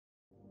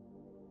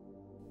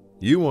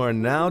You are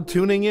now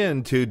tuning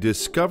in to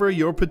Discover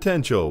Your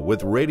Potential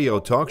with radio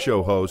talk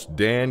show host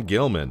Dan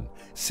Gilman,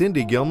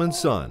 Cindy Gilman's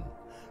son.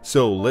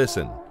 So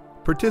listen,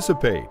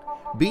 participate,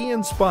 be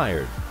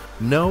inspired,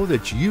 know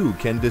that you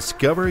can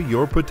discover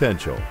your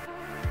potential.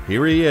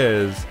 Here he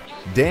is,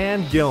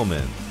 Dan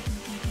Gilman.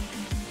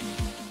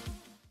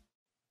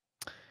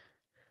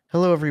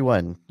 Hello,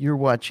 everyone. You're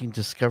watching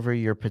Discover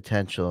Your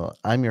Potential.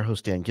 I'm your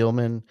host, Dan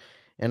Gilman,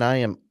 and I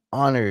am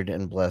honored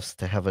and blessed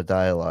to have a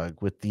dialogue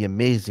with the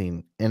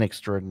amazing and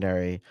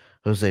extraordinary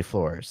Jose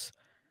Flores.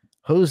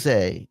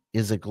 Jose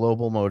is a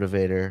global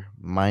motivator,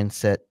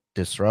 mindset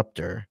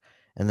disruptor,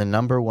 and the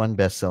 #1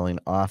 best-selling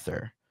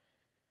author.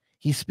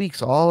 He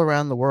speaks all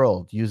around the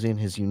world using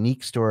his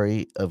unique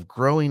story of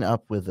growing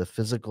up with a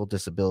physical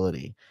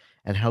disability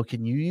and how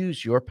can you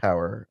use your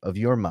power of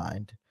your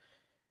mind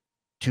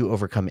to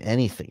overcome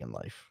anything in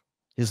life.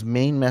 His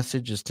main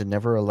message is to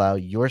never allow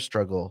your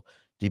struggle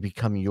to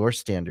become your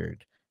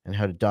standard and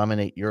how to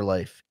dominate your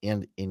life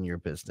and in your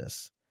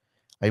business.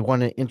 I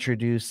want to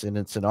introduce, and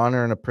it's an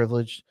honor and a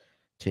privilege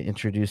to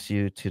introduce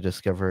you to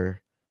Discover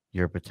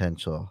Your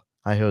Potential.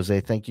 Hi, Jose.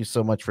 Thank you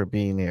so much for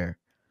being here.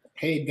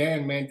 Hey,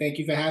 Dan, man. Thank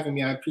you for having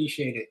me. I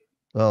appreciate it.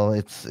 Well,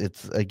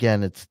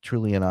 it's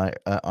truly an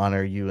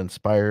honor. You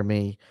inspire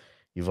me.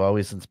 You've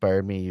always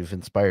inspired me. You've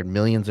inspired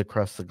millions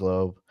across the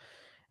globe.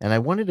 And I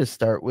wanted to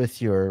start with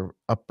your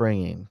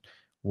upbringing.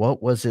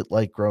 What was it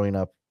like growing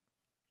up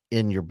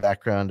in your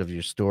background of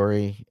your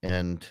story?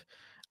 And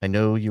I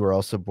know you were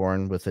also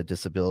born with a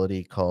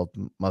disability called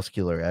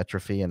muscular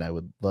atrophy, and I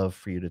would love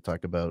for you to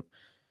talk about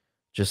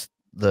just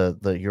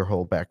your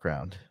whole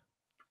background.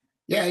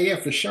 Yeah,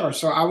 for sure.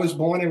 So I was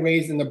born and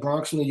raised in the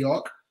Bronx, New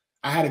York.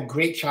 I had a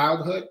great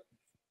childhood.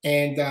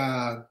 And,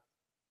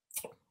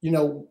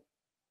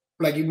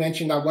 like you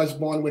mentioned, I was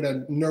born with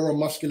a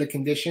neuromuscular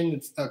condition.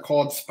 It's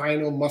called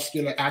spinal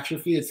muscular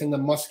atrophy. It's in the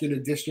muscular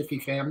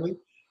dystrophy family.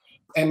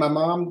 And my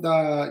mom,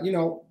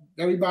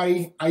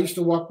 everybody, I used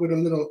to walk with a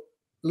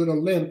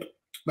little limp,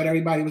 but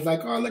everybody was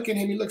like, oh, look at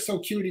him. He looks so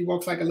cute. He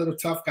walks like a little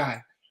tough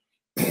guy.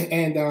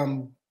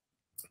 and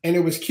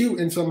it was cute.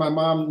 And so my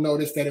mom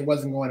noticed that it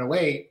wasn't going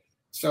away.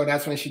 So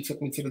that's when she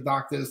took me to the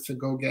doctors to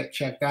go get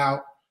checked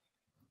out.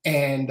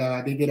 And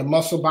they did a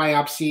muscle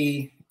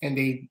biopsy, and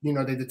they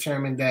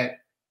determined that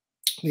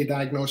they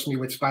diagnosed me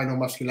with spinal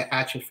muscular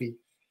atrophy.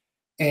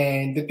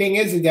 And the thing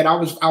is that I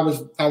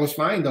was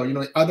fine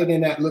though. Other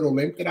than that little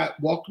limp that I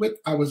walked with,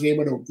 I was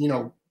able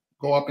to,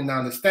 go up and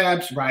down the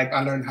steps, ride.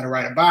 I learned how to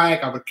ride a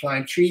bike. I would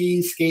climb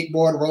trees,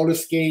 skateboard, roller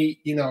skate.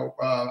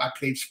 I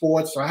played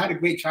sports, so I had a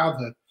great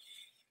childhood.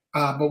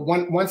 But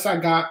once I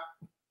got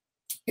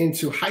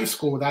into high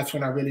school, that's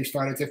when I really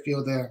started to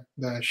feel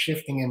the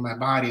shifting in my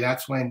body.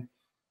 That's when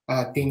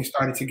things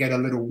started to get a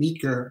little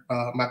weaker.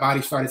 My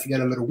body started to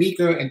get a little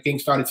weaker, and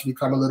things started to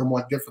become a little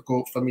more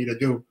difficult for me to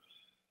do.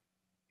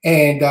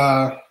 And,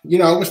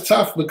 it was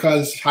tough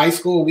because high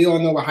school, we all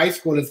know what high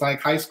school is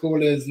like. High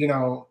school is,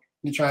 you're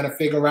trying to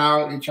figure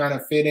out, you're trying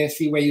to fit in,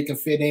 see where you can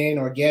fit in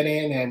or get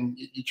in, and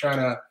you're trying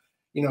to,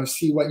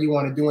 see what you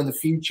want to do in the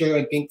future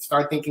and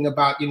start thinking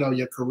about,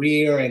 your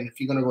career and if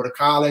you're going to go to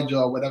college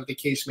or whatever the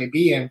case may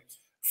be. And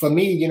for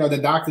me, the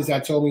doctors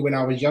had told me when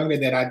I was younger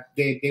that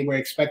they were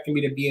expecting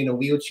me to be in a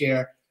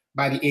wheelchair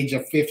by the age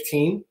of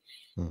 15.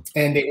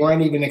 And they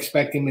weren't even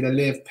expecting me to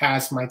live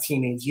past my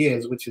teenage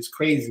years, which is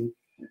crazy.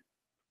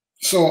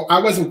 So I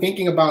wasn't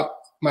thinking about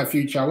my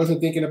future. I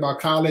wasn't thinking about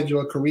college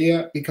or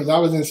career because I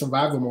was in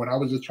survival mode. I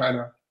was just trying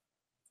to,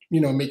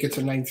 make it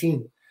to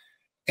 19.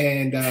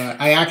 And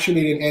I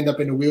actually didn't end up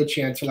in a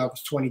wheelchair until I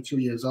was 22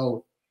 years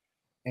old.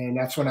 And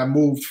that's when I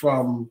moved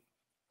from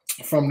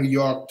New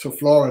York to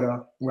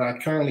Florida, where I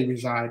currently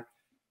reside.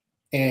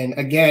 And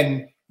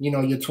again,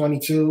 you're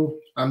 22.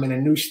 I'm in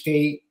a new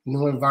state,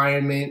 new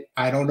environment.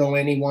 I don't know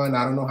anyone.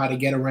 I don't know how to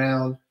get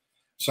around.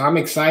 So I'm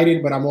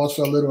excited, but I'm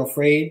also a little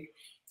afraid.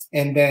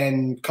 And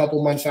then a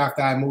couple months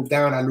after I moved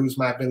down, I lose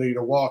my ability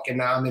to walk. And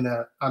now I'm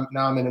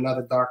in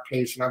another dark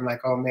place. And I'm like,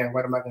 oh man,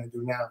 what am I going to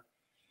do now?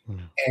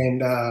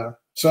 And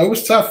so it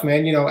was tough,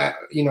 man.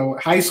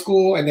 High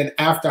school, and then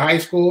after high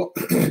school,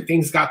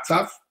 things got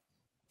tough.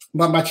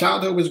 But my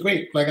childhood was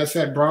great. Like I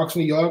said, Bronx,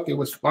 New York, it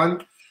was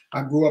fun.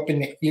 I grew up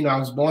in I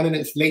was born in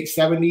the late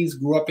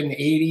 70s, grew up in the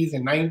 80s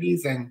and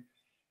 90s,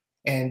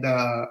 and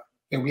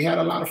we had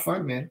a lot of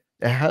fun, man.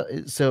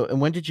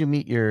 And when did you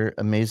meet your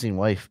amazing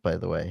wife, by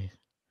the way?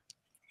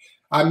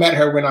 I met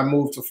her when I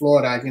moved to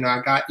Florida. I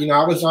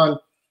was on.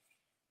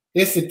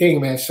 It's the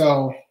thing, man.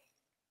 So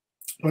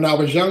when I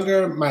was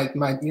younger, my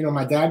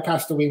dad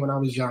passed away when I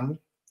was young.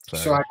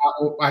 Sorry. So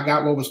I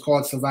got what was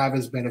called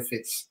survivor's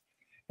benefits.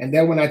 And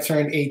then when I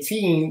turned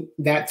 18,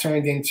 that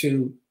turned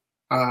into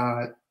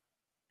SSI,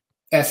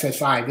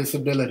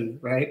 disability,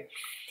 right?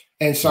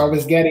 And so I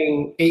was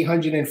getting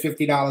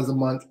 $850 a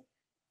month.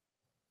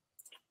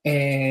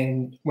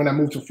 And when I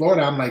moved to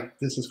Florida, I'm like,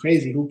 this is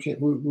crazy. Who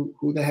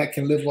the heck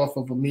can live off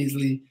of a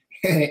measly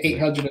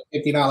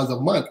 $850 a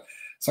month?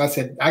 So I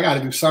said, I got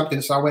to do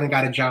something. So I went and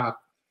got a job.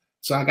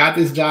 So I got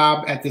this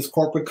job at this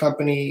corporate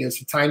company.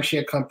 It's a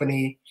timeshare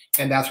company.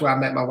 And that's where I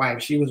met my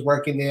wife. She was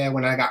working there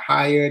when I got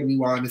hired. We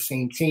were on the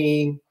same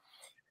team.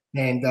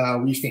 And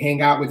we used to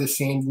hang out with the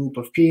same group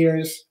of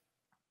peers.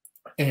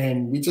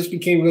 And we just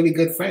became really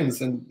good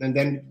friends, and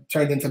then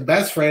turned into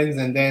best friends.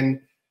 And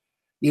then,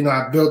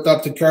 I built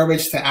up the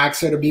courage to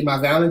ask her to be my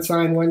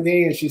Valentine one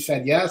day. And she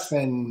said yes.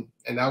 And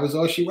that was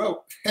all she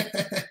wrote.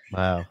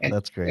 Wow,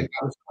 that's great.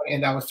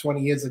 And that was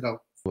 20 years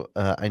ago.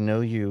 I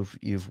know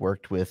you've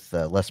worked with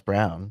Les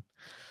Brown.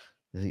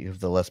 You have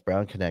the Les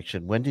Brown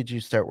connection. When did you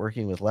start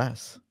working with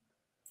Les?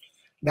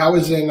 That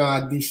was in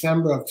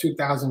December of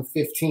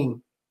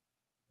 2015.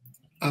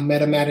 I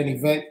met him at an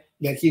event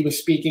that he was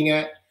speaking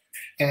at,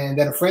 and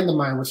that a friend of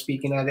mine was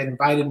speaking at, that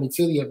invited me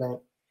to the event.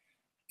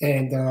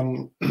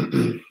 And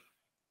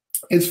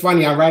it's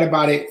funny, I write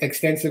about it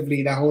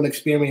extensively, that whole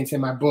experience,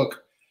 in my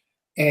book.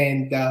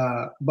 And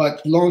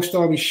but long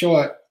story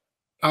short,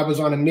 I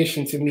was on a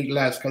mission to meet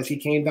Les because he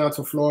came down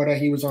to Florida.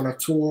 He was on a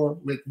tour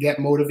with Get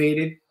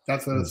Motivated.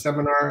 That's a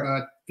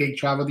seminar. They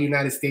travel the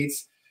United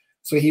States.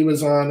 So he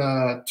was on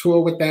a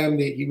tour with them.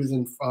 He was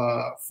in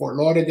Fort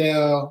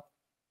Lauderdale,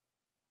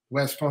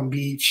 West Palm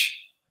Beach,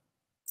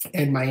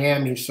 and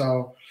Miami.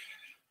 So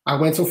I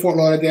went to Fort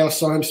Lauderdale,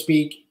 saw him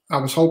speak. I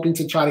was hoping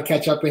to try to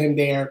catch up with him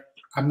there.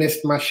 I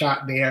missed my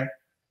shot there.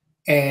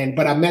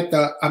 But I met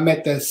the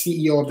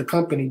CEO of the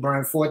company,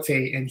 Brian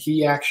Forte, and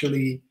he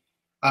actually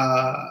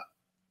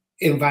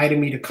invited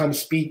me to come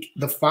speak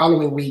the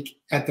following week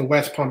at the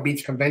West Palm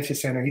Beach Convention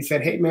Center. He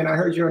said, "Hey man, I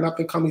heard you're an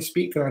up-and-coming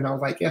speaker." And I was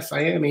like, "Yes,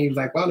 I am." And he was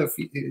like, "Well, if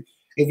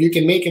you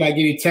can make it, I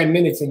give you 10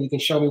 minutes and you can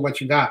show me what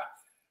you got."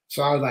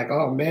 So I was like,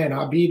 "Oh man,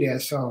 I'll be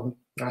there." So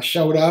I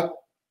showed up.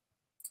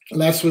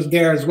 Les was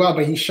there as well,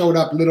 but he showed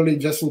up literally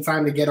just in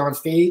time to get on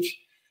stage.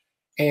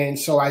 And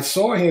so I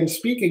saw him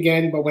speak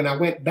again, but when I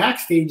went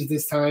backstage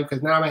this time,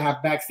 because now I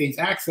have backstage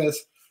access,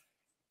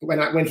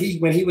 when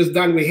he was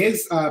done with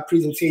his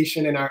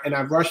presentation, and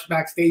I rushed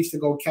backstage to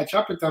go catch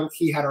up with him,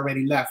 he had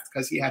already left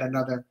because he had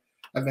another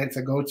event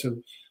to go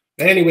to.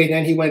 But anyway,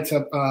 then he went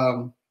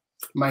to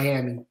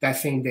Miami that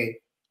same day.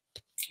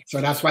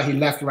 So that's why he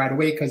left right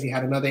away, because he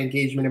had another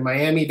engagement in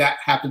Miami. That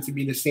happened to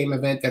be the same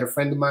event that a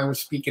friend of mine was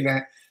speaking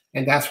at.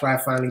 And that's where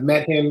I finally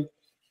met him.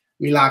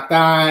 We locked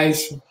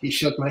eyes. He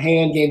shook my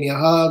hand, gave me a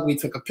hug. We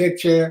took a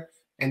picture.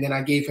 And then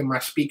I gave him my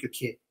speaker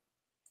kit.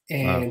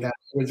 And it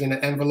was in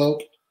an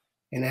envelope.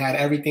 And it had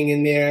everything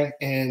in there.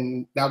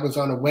 And that was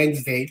on a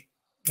Wednesday.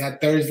 That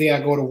Thursday,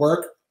 I go to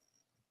work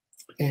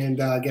and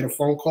get a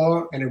phone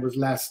call. And it was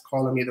Les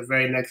calling me the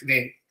very next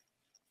day,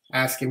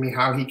 asking me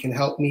how he can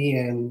help me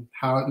and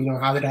how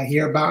did I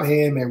hear about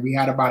him. And we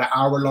had about an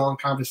hour-long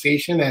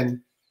conversation.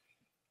 And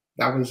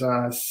that was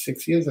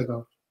 6 years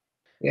ago.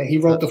 Yeah, he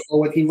wrote the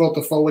forward. He wrote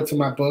the forward to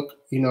my book,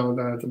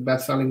 the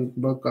best-selling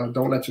book,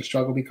 Don't Let Your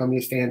Struggle Become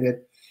Your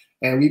Standard.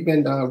 And we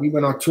went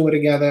on tour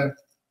together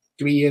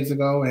 3 years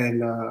ago,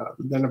 and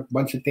we've done a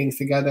bunch of things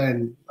together.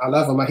 And I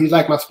love him. He's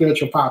like my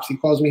spiritual pops. He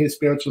calls me his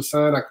spiritual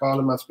son. I call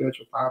him my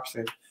spiritual pops,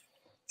 and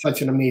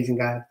such an amazing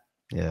guy.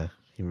 Yeah,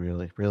 he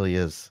really, really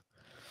is.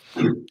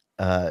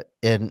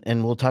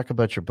 And we'll talk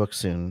about your book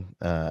soon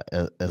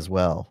as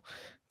well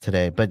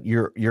today. But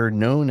you're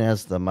known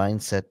as the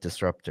mindset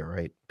disruptor,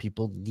 right?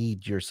 People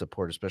need your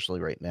support, especially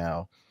right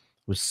now,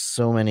 with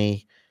so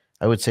many.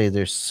 I would say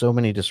there's so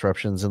many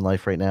disruptions in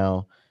life right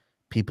now.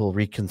 People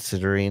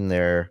reconsidering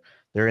their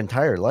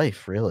entire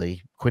life,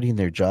 really quitting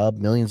their job.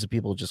 Millions of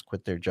people just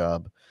quit their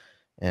job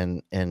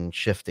and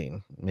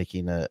shifting,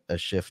 making a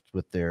shift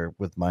with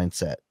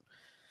mindset.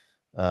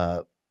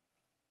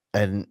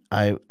 And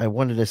I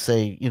wanted to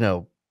say,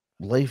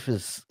 life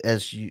is,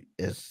 as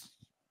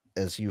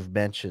you've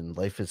mentioned,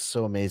 life is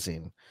so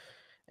amazing,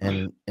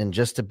 and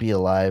just to be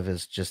alive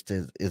is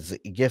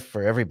a gift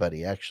for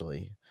everybody,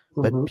 actually.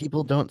 But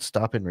people don't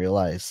stop and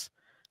realize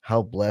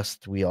how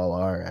blessed we all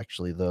are,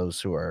 actually,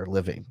 those who are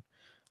living.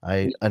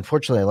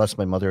 Unfortunately, I lost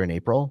my mother in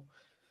April,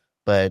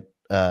 but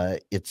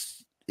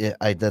that's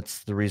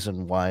the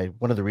reason why.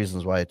 One of the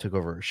reasons why I took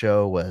over her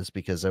show was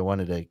because I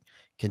wanted to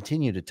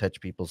continue to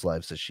touch people's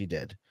lives as she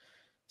did.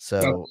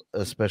 So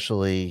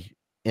especially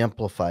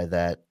amplify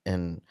that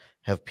and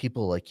have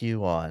people like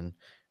you on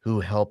who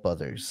help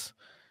others.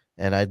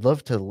 And I'd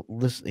love to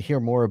hear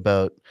more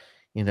about,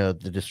 the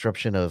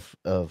disruption of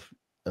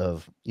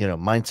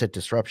mindset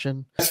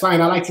disruption. That's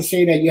fine. I like to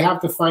say that you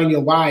have to find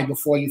your why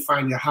before you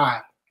find your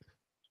high,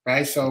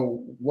 right?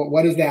 So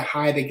what is that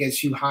high that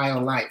gets you high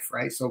on life,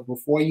 right? So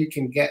before you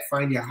can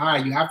find your high,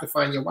 you have to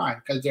find your why,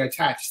 because they're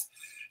attached.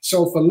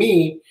 So for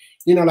me,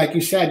 like you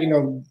said,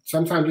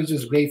 sometimes you're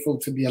just grateful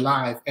to be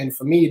alive. And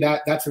for me,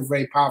 that's a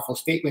very powerful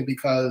statement,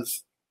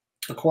 because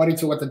according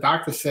to what the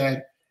doctor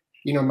said,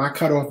 my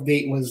cutoff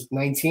date was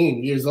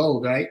 19 years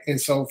old, right? And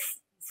so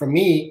for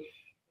me,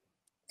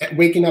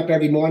 waking up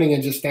every morning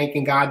and just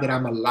thanking God that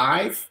I'm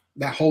alive,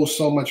 that holds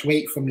so much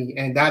weight for me.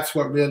 And that's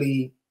what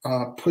really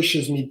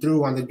pushes me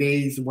through on the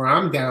days where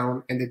I'm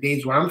down and the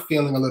days where I'm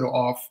feeling a little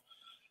off,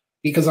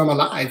 because I'm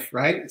alive,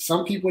 right?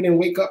 Some people didn't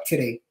wake up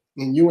today,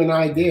 and you and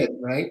I did,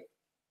 right?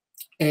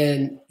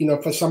 And,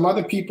 for some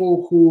other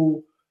people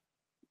who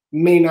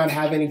may not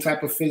have any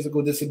type of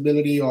physical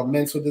disability or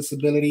mental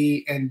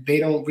disability, and they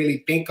don't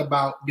really think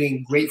about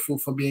being grateful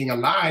for being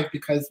alive,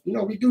 because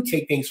we do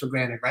take things for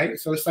granted, right?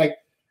 So it's like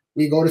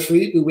we go to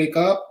sleep, we wake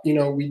up,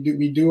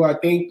 we do our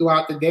thing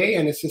throughout the day,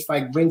 and it's just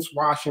like rinse,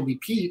 wash, and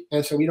repeat.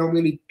 And so we don't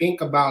really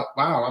think about,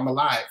 wow, I'm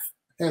alive,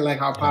 and like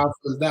how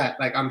powerful is that?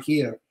 Like, I'm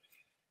here.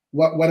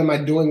 What am I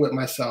doing with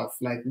myself?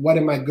 Like, what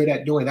am I good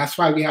at doing? That's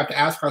why we have to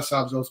ask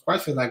ourselves those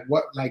questions. Like,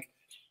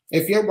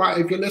 if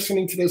you're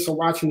listening to this or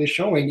watching the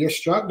show and you're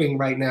struggling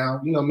right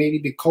now, maybe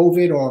the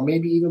COVID, or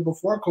maybe even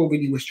before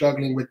COVID, you were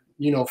struggling with,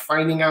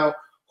 finding out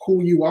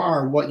who you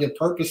are, what your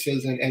purpose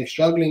is, and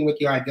struggling with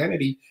your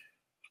identity.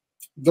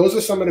 Those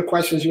are some of the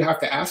questions you have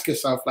to ask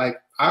yourself. Like,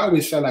 I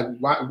always say, like,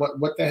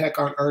 what the heck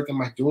on earth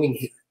am I doing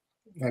here?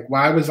 Like,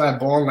 why was I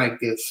born like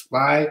this?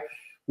 Why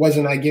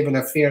wasn't I given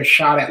a fair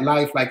shot at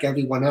life like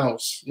everyone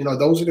else?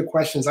 Those are the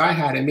questions I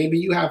had. And maybe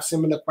you have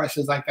similar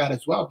questions like that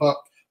as well. But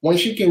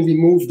once you can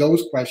remove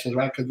those questions,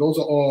 right, because those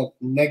are all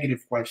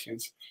negative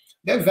questions.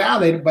 They're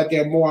valid, but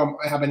they're more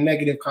have a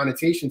negative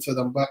connotation to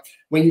them. But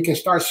when you can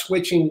start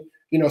switching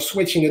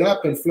it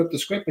up and flip the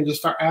script and just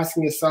start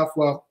asking yourself,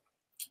 well,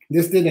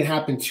 this didn't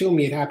happen to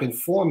me, it happened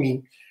for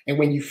me. And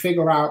when you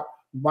figure out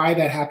why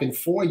that happened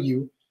for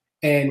you,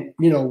 and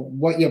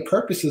what your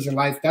purpose is in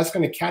life, that's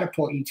going to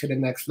catapult you to the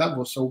next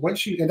level. So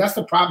and that's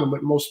the problem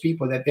with most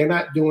people, that they're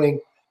not doing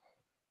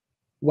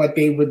what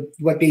they've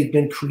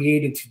been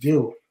created to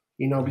do.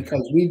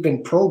 Because we've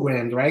been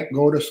programmed, right?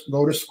 Go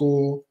to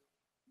school,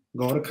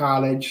 go to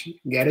college,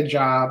 get a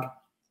job,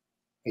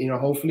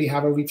 hopefully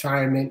have a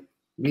retirement,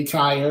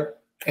 retire,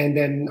 and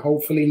then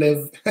hopefully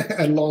live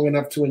long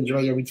enough to enjoy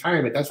your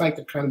retirement. That's like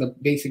the kind of the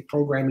basic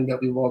programming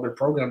that we've all been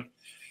programmed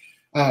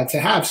to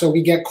have. So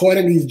we get caught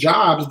in these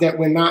jobs that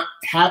we're not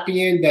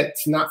happy in,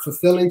 that's not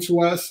fulfilling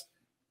to us,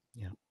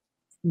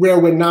 where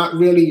we're not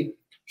really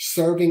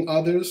serving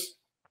others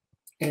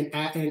and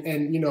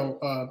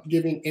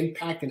giving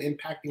impact and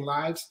impacting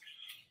lives.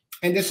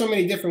 And there's so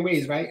many different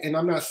ways, right? And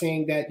I'm not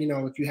saying that,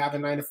 if you have a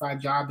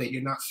 9-to-5 job that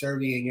you're not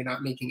serving and you're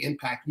not making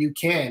impact. You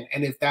can.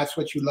 And if that's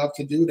what you love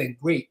to do, then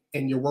great.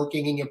 And you're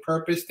working in your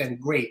purpose, then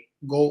great.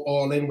 Go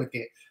all in with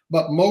it.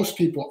 But most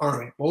people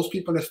aren't. Most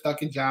people are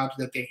stuck in jobs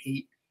that they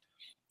hate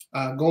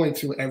going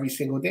to every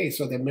single day.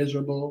 So they're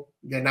miserable.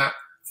 They're not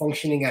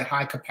functioning at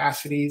high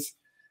capacities.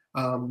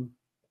 And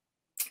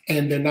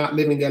they're not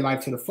living their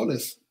life to the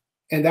fullest.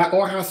 And that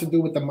all has to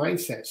do with the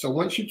mindset. So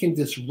once you can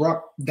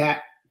disrupt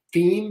that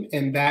theme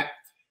and that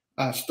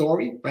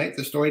story, right?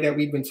 The story that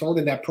we've been told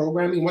in that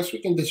programming, once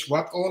we can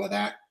disrupt all of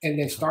that and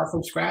then start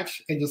from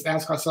scratch and just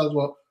ask ourselves,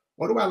 well,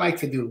 what do I like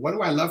to do? What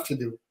do I love to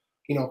do?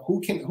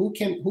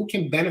 Who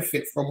can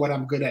benefit from what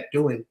I'm good at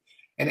doing?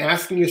 And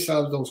asking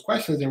yourselves those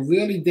questions and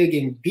really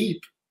digging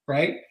deep,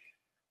 right?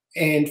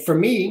 And for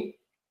me,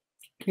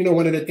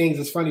 one of the things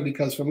is funny,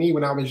 because for me,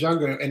 when I was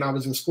younger and I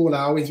was in school,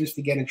 I always used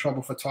to get in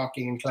trouble for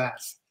talking in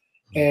class.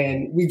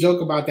 And we joke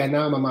about that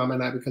now, my mom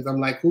and I, because I'm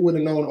like, who would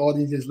have known all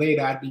these years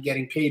later I'd be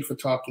getting paid for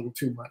talking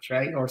too much,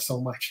 right? Or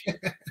so much.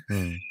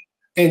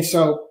 And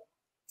so,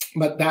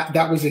 but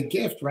that was a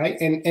gift, right?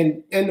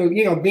 And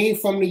being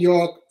from New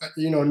York,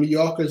 New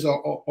Yorkers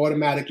are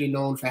automatically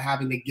known for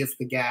having the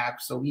gift of gab.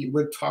 So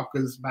we're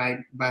talkers by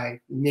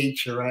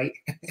nature, right?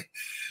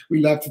 We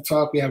love to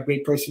talk. We have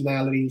great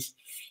personalities,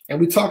 and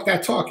we talk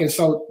that talk. And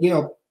so,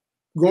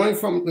 growing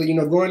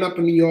up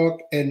in New York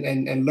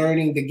and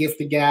learning the gift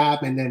of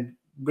gab, and then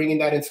bringing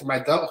that into my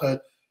adulthood,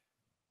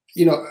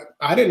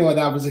 I didn't know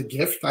that was a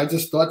gift. I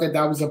just thought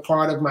that was a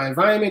part of my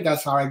environment.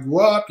 That's how I grew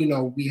up.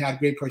 We had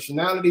great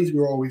personalities. We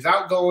were always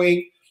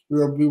outgoing.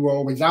 We were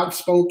always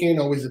outspoken,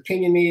 always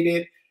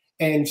opinionated.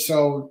 And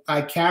so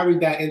I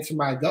carried that into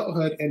my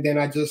adulthood. And then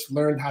I just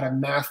learned how to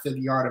master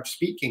the art of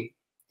speaking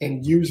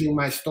and using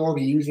my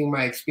story, using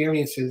my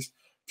experiences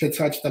to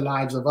touch the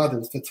lives of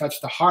others, to touch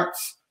the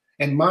hearts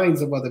and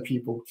minds of other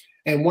people.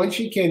 And once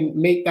you can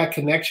make that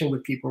connection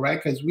with people,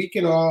 right? Because we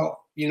can all,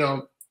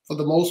 for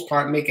the most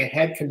part, make a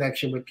head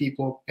connection with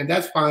people, and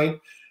that's fine.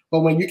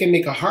 But when you can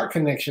make a heart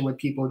connection with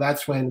people,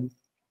 that's when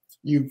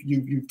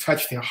you've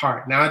touched their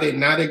heart. Now they're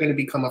going to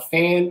become a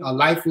fan, a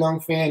lifelong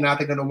fan. Now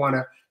they're going to want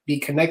to be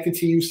connected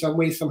to you some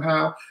way,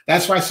 somehow.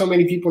 That's why so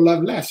many people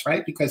love Les,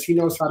 right? Because he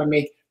knows how to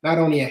make not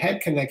only a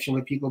head connection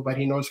with people, but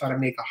he knows how to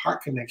make a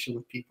heart connection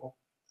with people.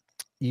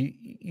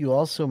 You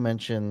also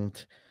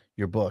mentioned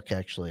your book,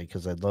 actually,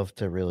 because I'd love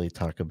to really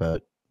talk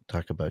about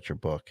your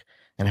book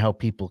and how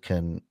people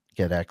can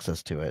get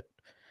access to it.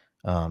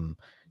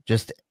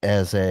 Just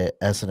as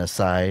an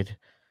aside,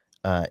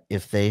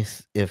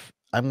 if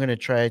I'm going to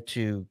try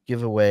to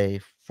give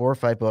away 4 or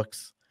 5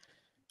 books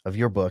of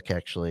your book,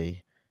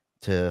 actually,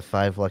 to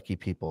 5 lucky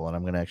people, and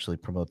I'm going to actually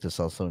promote this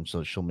also on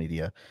social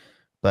media.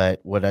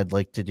 But what I'd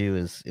like to do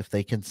is, if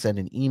they can send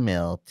an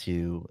email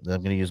to,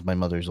 I'm going to use my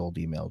mother's old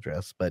email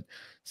address, but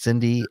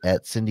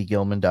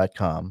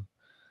Cindy@cindygilman.com.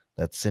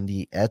 That's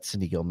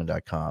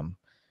Cindy@cindygilman.com.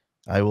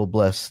 I will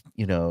bless,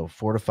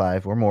 4 to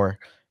 5 or more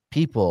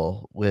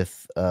people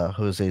with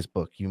Jose's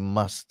book. You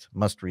must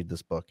read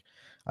this book.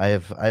 I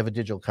have a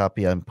digital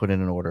copy. I'm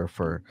putting an order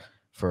for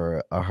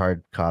a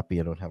hard copy.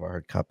 I don't have a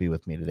hard copy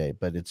with me today,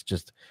 but it's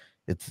just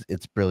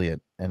it's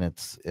brilliant, and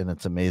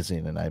it's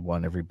amazing, and I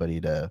want everybody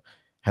to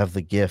have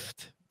the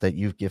gift that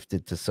you've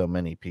gifted to so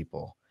many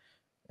people.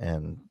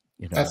 And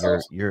That's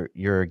awesome.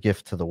 you're a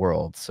gift to the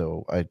world.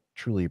 So I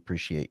truly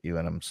appreciate you,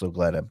 and I'm so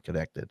glad I'm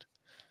connected.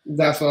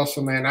 That's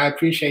awesome, man. I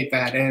appreciate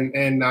that,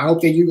 and I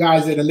hope that you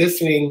guys that are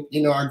listening,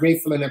 are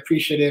grateful and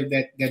appreciative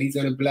that he's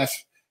going to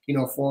bless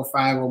 4 or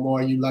 5 or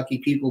more you lucky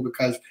people,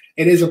 because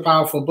it is a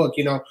powerful book.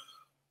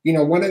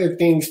 One of the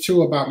things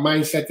too about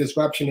mindset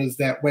disruption is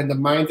that when the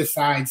mind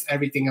decides,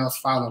 everything else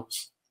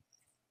follows.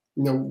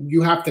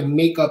 You have to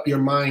make up your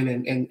mind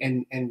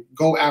and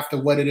go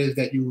after what it is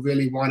that you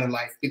really want in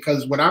life.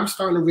 Because what I'm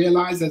starting to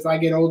realize as I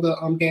get older,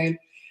 Dan,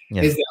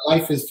 is that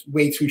life is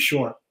way too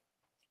short.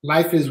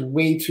 Life is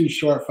way too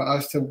short for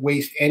us to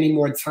waste any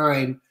more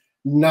time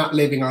not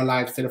living our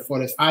lives to the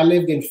fullest. I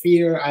lived in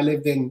fear. I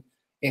lived in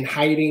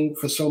hiding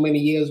for so many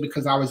years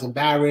because I was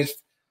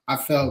embarrassed. I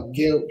felt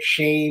guilt,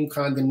 shame,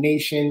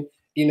 condemnation,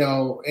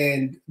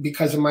 and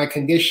because of my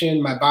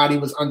condition, my body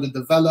was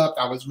underdeveloped.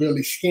 I was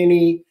really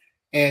skinny.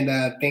 And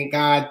thank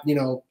God,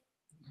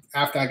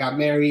 after I got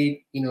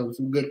married,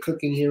 some good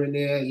cooking here and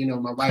there,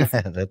 my wife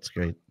That's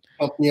great.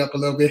 Pumped me up a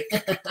little bit.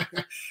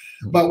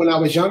 But when I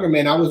was younger,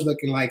 man, I was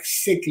looking like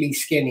sickly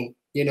skinny,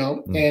 and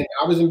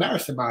I was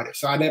embarrassed about it.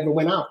 So I never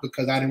went out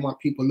because I didn't want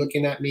people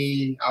looking at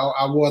me.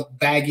 I wore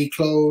baggy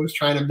clothes,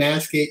 trying to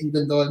mask it,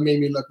 even though it made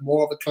me look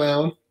more of a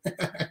clown.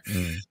 But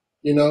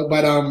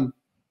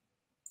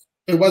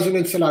it wasn't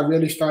until I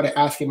really started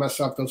asking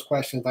myself those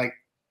questions,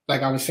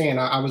 like I was saying,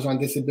 I was on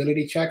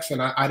disability checks, and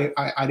I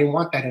didn't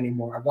want that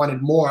anymore. I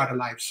wanted more out of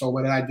life. So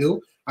what did I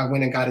do? I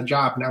went and got a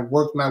job, and I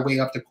worked my way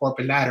up the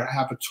corporate ladder. I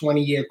have a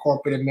 20-year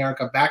corporate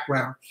America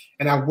background,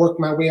 and I worked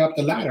my way up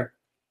the ladder.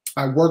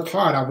 I worked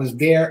hard. I was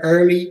there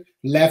early,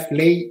 left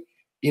late.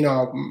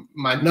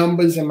 My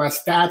numbers and my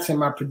stats and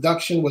my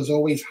production was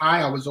always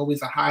high. I was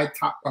always I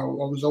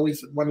was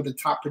always one of the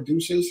top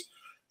producers,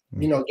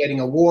 getting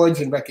awards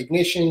and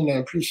recognition and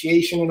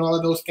appreciation and all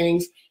of those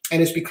things.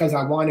 And it's because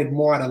I wanted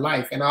more out of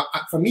life. And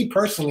for me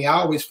personally, I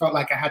always felt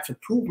like I had to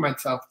prove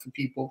myself to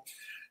people,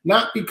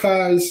 not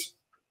because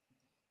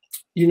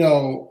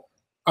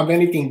of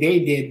anything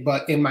they did,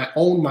 but in my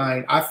own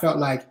mind, I felt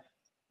like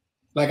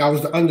I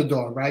was the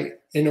underdog, right?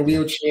 In a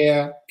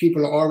wheelchair,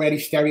 people are already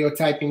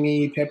stereotyping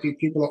me.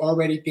 People are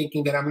already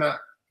thinking that I'm not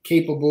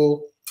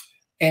capable.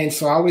 And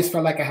so I always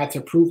felt like I had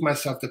to prove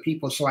myself to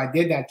people. So I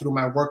did that through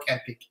my work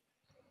ethic,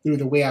 through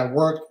the way I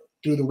worked,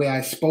 through the way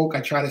I spoke.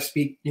 I try to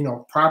speak,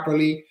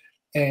 properly,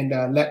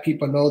 and let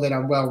people know that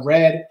I'm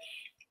well-read.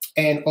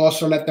 And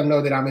also let them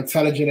know that I'm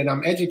intelligent and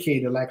I'm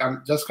educated. Like,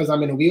 just because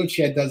I'm in a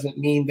wheelchair doesn't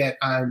mean that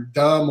I'm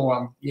dumb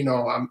or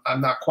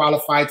I'm not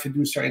qualified to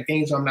do certain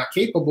things or I'm not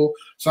capable.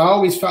 So I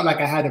always felt like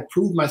I had to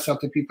prove myself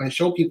to people and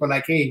show people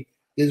like, hey,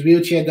 this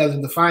wheelchair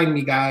doesn't define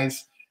me,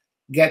 guys.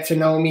 Get to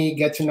know me,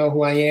 get to know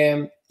who I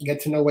am, get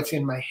to know what's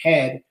in my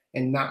head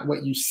and not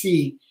what you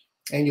see.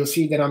 And you'll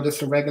see that I'm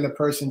just a regular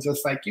person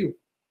just like you.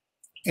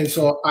 And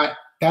so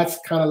that's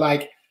kind of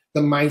like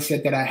the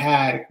mindset that I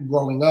had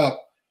growing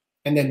up.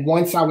 And then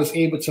once I was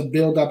able to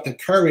build up the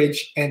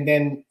courage and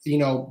then,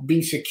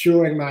 be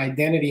secure in my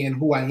identity and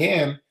who I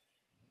am,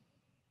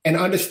 and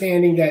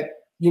understanding that,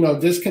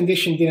 this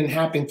condition didn't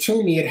happen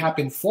to me, it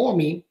happened for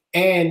me.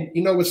 And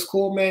what's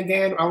cool, man,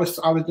 Dan, I was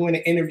doing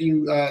an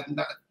interview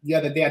the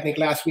other day, I think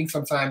last week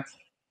sometime,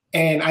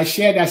 and I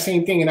shared that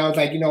same thing. And I was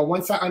like,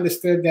 once I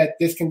understood that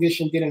this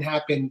condition didn't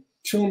happen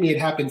to me, it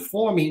happened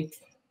for me.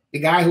 The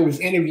guy who was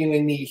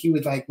interviewing me, he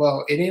was like,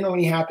 well, it didn't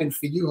only happen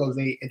for you,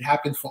 Jose. It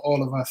happened for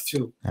all of us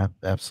too.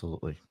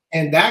 Absolutely.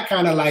 And that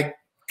kind of like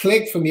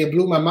clicked for me. It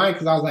blew my mind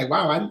because I was like,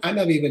 wow, I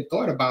never even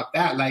thought about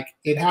that. Like,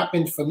 it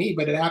happened for me,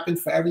 but it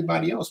happened for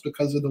everybody else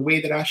because of the way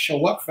that I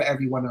show up for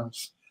everyone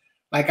else.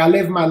 Like, I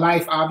live my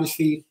life,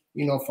 obviously,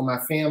 for my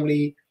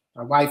family,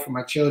 my wife, and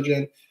my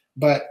children.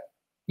 But,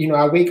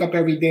 I wake up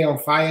every day on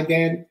fire,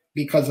 Dan,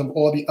 because of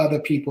all the other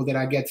people that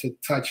I get to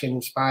touch and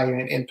inspire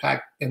and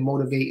impact and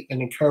motivate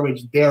and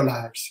encourage their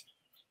lives.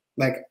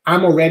 Like,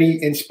 I'm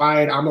already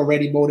inspired. I'm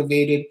already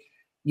motivated.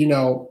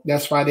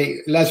 That's why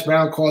Les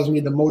Brown calls me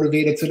the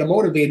motivator to the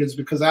motivators,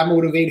 because I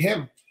motivate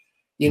him,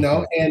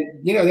 and,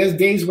 there's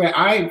days where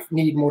I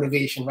need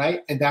motivation,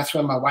 right? And that's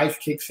when my wife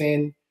kicks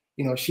in.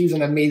 She's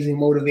an amazing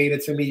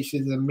motivator to me.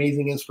 She's an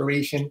amazing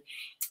inspiration.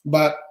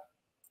 But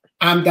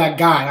I'm that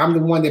guy. I'm the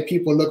one that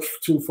people look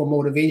to for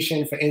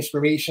motivation, for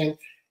inspiration.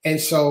 And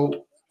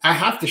so I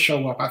have to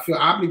show up. I feel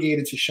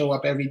obligated to show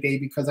up every day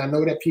because I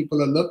know that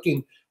people are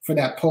looking for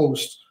that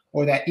post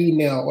or that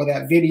email or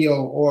that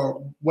video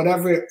or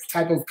whatever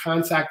type of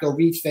contact or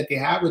reach that they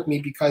have with me,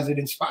 because it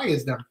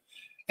inspires them.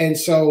 And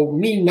so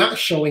me not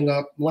showing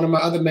up, one of my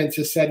other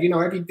mentors said,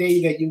 every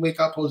day that you wake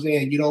up, Jose,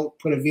 and you don't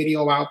put a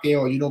video out there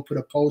or you don't put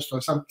a post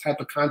or some type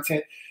of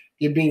content,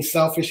 you're being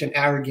selfish and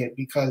arrogant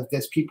because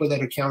there's people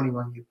that are counting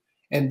on you.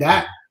 And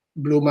that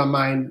blew my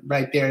mind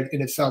right there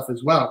in itself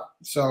as well.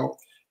 So,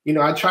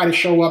 I try to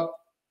show up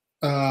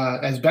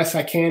as best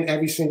I can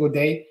every single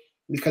day.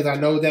 because I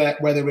know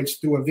that whether it's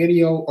through a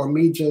video or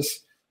me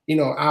just, you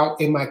know, out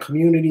in my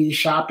community,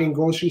 shopping,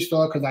 grocery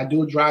store, because I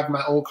do drive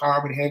my own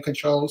car with hand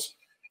controls.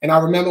 And I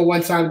remember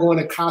one time going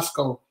to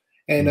Costco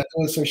and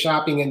doing some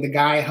shopping, and the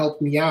guy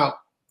helped me out.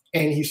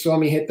 And he saw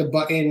me hit the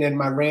button, and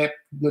my ramp,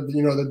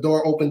 you know, the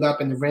door opened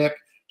up and the ramp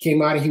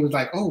came out, and he was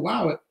like, "Oh,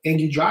 wow, and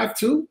you drive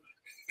too?"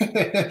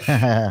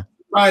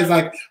 Surprised,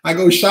 like I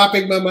go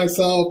shopping by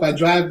myself, I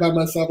drive by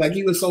myself. Like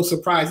he was so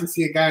surprised to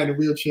see a guy in a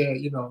wheelchair,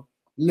 you know,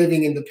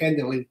 living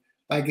independently,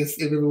 like if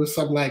it was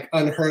some like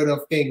unheard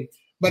of thing.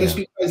 But it's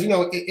because, you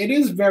know, it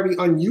is very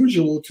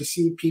unusual to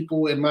see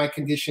people in my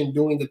condition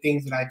doing the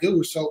things that I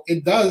do. So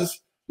it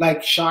does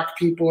like shock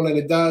people, and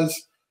it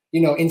does,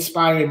 you know,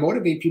 inspire and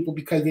motivate people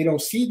because they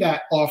don't see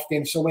that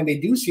often. So when they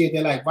do see it,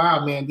 they're like,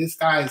 "Wow, man, this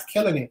guy is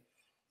killing it."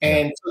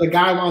 And so the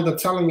guy wound up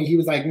telling me, he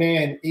was like,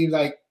 "Man," he was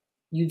like,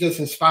 "You just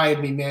inspired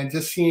me, man.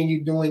 Just seeing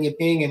you doing your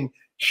thing and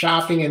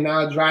shopping and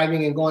now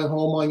driving and going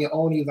home on your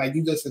own." He was like,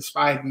 "You just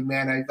inspired me,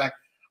 man." I was like,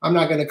 "I'm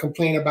not going to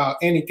complain about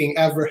anything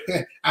ever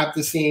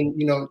after seeing,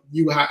 you know,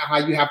 how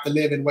you have to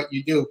live and what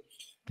you do."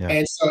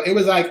 And so it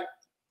was like,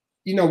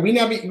 you know, we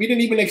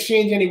didn't even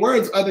exchange any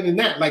words other than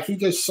that. Like he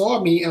just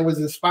saw me and was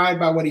inspired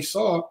by what he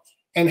saw.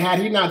 And had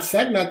he not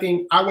said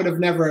nothing, I would have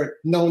never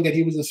known that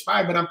he was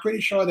inspired. But I'm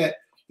pretty sure that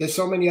there's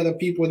so many other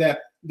people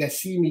that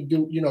see me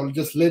do, you know,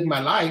 just live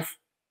my life,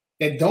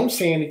 that don't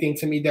say anything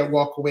to me, that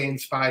walk away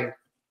inspired.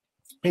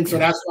 And so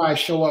that's why I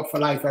show up for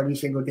life every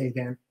single day,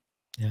 Dan.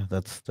 Yeah,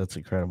 that's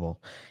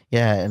incredible.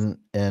 Yeah,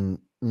 and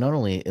not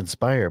only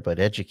inspire but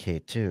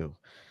educate too.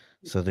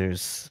 So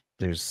there's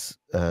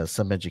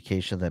some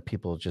education that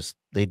people just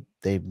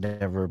they've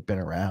never been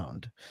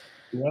around.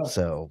 Yeah.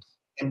 So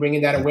and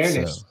bringing that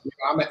awareness. You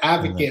know, I'm an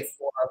advocate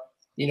for,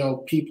 you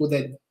know, people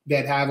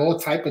that have all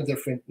type of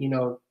different, you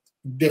know,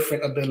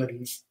 different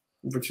abilities,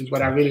 which is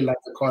what I really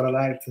like to call it.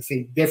 I like to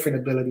say different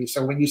abilities.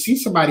 So when you see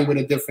somebody with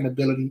a different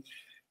ability,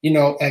 you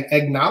know,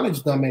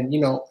 acknowledge them and, you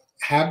know,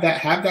 have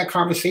that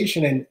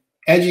conversation and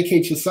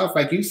educate yourself,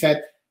 like you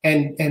said,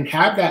 and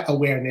have that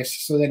awareness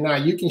so that now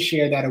you can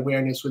share that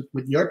awareness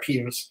with your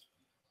peers,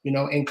 you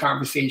know, in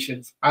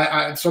conversations.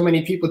 I so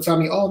many people tell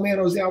me, "Oh man,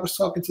 Jose, I was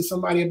talking to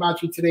somebody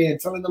about you today and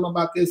telling them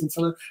about this and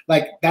telling,"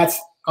 like that's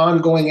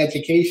ongoing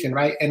education,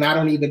 right? And I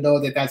don't even know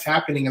that that's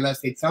happening unless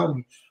they tell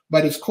me.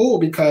 But it's cool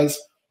because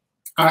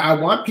I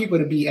want people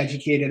to be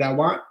educated. I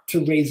want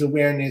to raise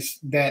awareness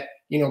that,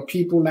 you know,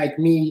 people like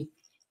me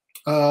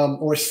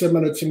or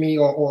similar to me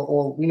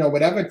or you know,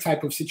 whatever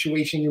type of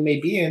situation you may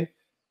be in,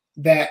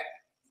 that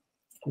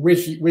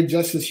we're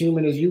just as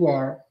human as you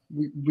are.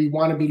 We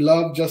want to be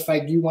loved just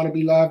like you want to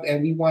be loved,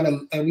 and we want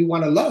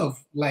to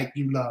love like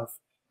you love,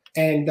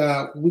 and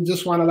we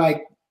just want to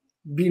like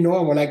be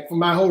normal. Like for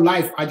my whole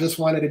life, I just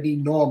wanted to be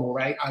normal,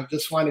 right? I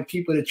just wanted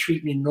people to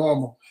treat me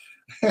normal.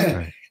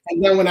 Right.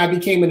 And then when I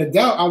became an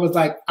adult, I was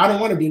like, I don't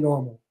want to be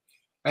normal,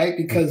 right?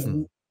 Because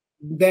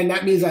then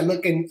that means I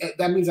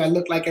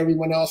look like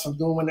everyone else. I'm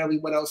doing what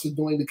everyone else is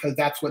doing because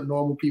that's what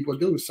normal people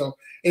do. So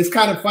it's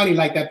kind of funny,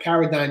 like that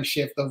paradigm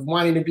shift of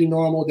wanting to be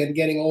normal, then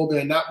getting older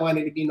and not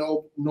wanting to be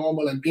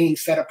normal and being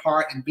set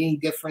apart and being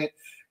different.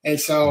 And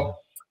so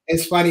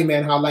it's funny,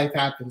 man, how life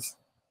happens.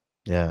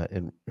 Yeah,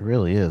 it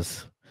really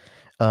is.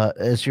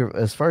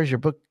 As far as your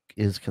book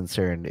is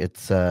concerned,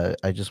 it's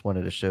I just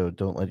wanted to show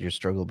 "Don't Let Your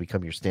Struggle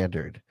Become Your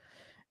Standard,"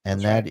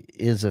 and That's that right.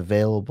 is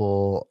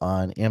available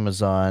on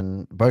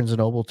Amazon, Barnes and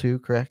Noble too,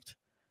 correct?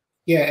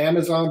 Yeah,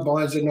 Amazon,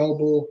 Barnes and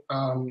Noble.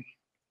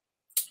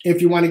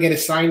 If you want to get a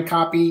signed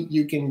copy,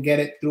 you can get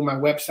it through my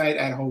website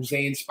at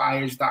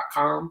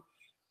joseinspires.com.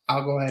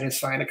 I'll go ahead and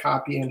sign a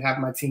copy and have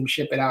my team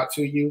ship it out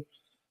to you.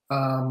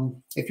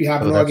 If you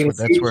have an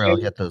organization, that's where I'll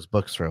get those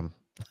books from.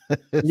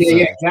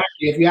 Yeah,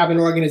 exactly. If you have an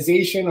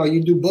organization or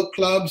you do book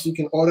clubs, you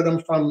can order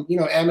them from, you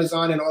know,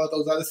 Amazon and all of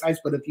those other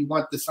sites. But if you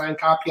want the signed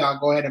copy, I'll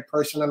go ahead and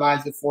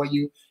personalize it for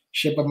you,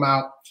 ship them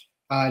out.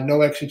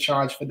 No extra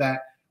charge for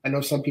that. I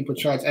know some people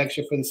charge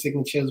extra for the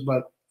signatures,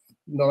 but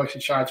no extra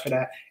charge for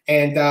that.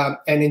 And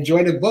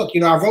enjoy the book.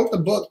 You know, I wrote the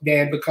book,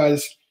 Dan,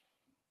 because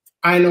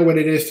I know what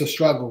it is to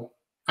struggle.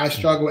 I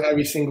struggle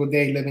every single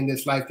day living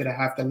this life that I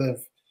have to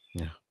live.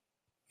 Yeah.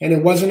 And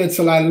it wasn't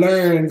until I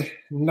learned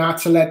not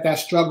to let that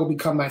struggle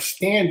become my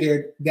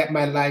standard that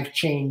my life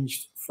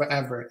changed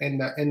forever.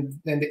 And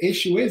the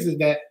issue is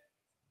that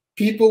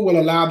people will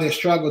allow their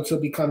struggle to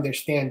become their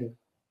standard.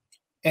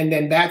 And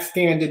then that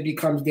standard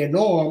becomes their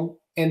norm,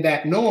 and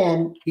that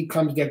norm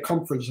becomes their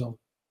comfort zone.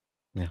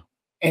 Yeah.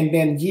 And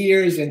then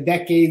years and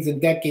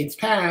decades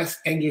pass,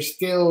 and you're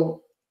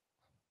still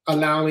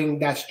allowing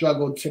that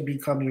struggle to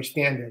become your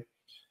standard.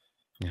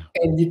 Yeah.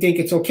 And you think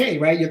it's okay,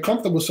 right? You're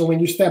comfortable. So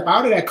when you step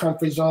out of that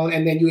comfort zone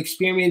and then you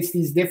experience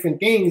these different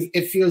things,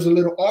 it feels a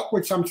little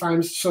awkward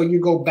sometimes. So you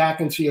go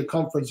back into your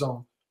comfort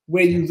zone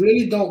where you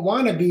really don't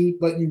want to be,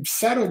 but you've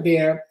settled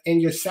there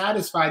and you're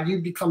satisfied. You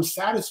become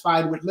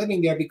satisfied with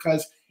living there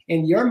because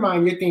in your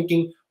mind, you're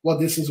thinking, well,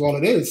 this is all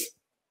it is.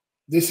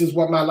 This is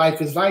what my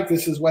life is like.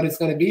 This is what it's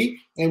going to be.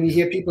 And we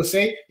hear people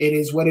say, it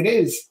is what it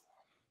is.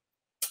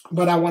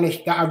 But I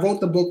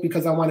wrote the book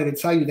because I wanted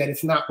to tell you that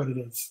it's not what it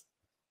is.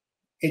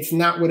 it's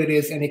not what it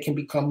is, and it can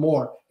become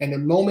more. And the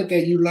moment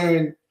that you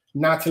learn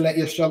not to let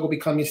your struggle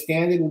become your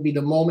standard will be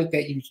the moment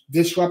that you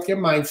disrupt your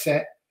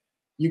mindset.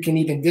 You can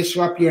even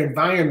disrupt your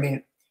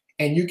environment,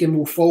 and you can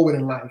move forward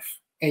in life,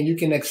 and you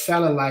can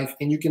excel in life,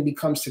 and you can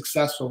become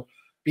successful.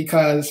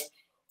 Because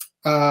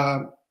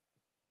I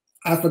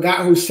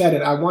forgot who said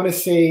it. I want to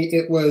say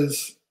it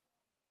was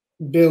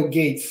Bill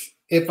Gates,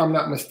 if I'm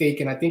not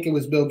mistaken. I think it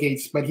was Bill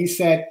Gates, but he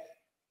said,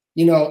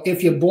 you know,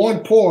 if you're born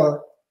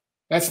poor,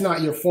 that's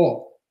not your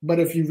fault. But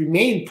if you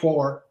remain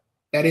poor,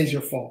 that is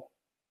your fault.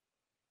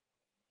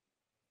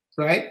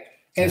 Right?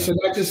 And so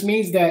that just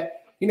means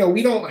that, you know,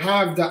 we don't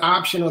have the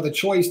option or the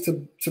choice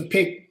to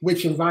pick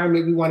which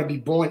environment we want to be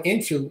born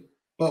into.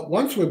 But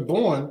once we're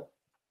born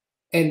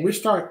and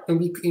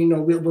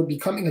we're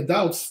becoming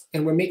adults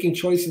and we're making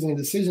choices and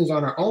decisions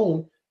on our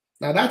own,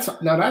 now that's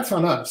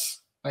on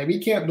us. Like, we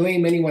can't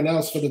blame anyone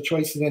else for the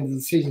choices and the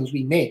decisions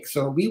we make.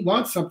 So if we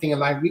want something in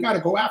life, we got to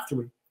go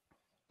after it.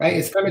 Right?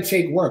 It's going to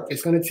take work.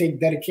 It's going to take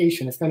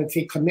dedication. It's going to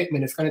take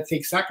commitment. It's going to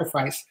take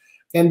sacrifice.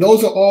 And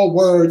those are all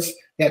words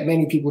that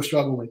many people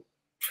struggle with,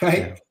 right?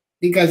 Yeah.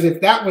 Because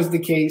if that was the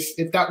case,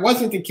 if that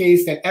wasn't the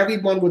case, then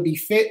everyone would be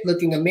fit,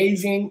 looking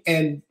amazing,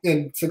 and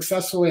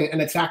successful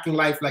and attacking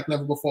life like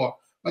never before.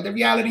 But the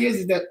reality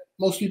is that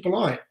most people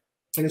aren't.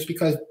 And it's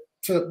because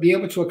to be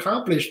able to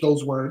accomplish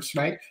those words,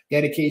 right?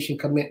 Dedication,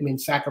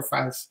 commitment,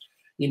 sacrifice,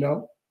 you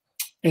know,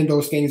 and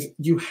those things,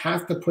 you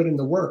have to put in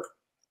the work.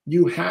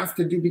 You have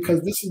to do,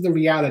 because this is the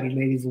reality,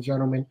 ladies and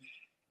gentlemen,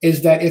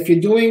 is that if you're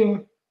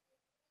doing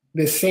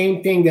the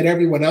same thing that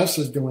everyone else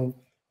is doing,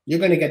 you're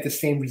going to get the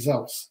same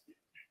results,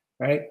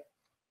 right?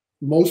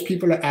 Most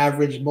people are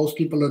average. Most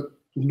people are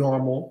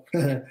normal.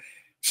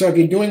 So if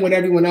you're doing what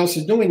everyone else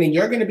is doing, then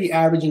you're going to be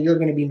average and you're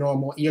going to be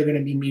normal. You're going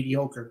to be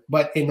mediocre.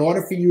 But in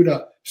order for you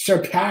to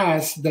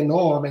surpass the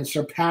norm and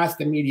surpass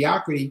the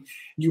mediocrity,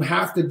 you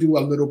have to do a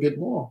little bit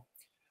more,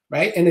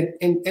 right? And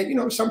you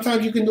know,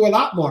 sometimes you can do a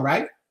lot more,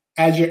 right?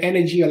 As your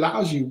energy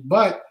allows you.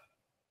 But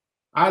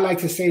I like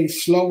to say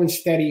slow and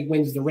steady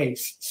wins the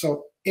race.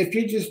 So if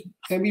you just,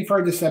 and we've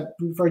heard this said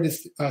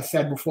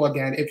before,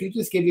 Dan, if you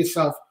just give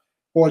yourself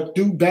or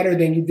do better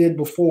than you did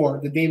before,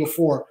 the day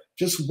before,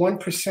 just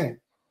 1%,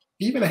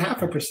 even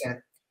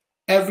 0.5%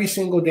 every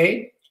single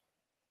day,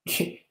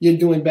 you're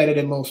doing better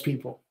than most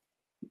people.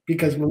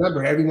 Because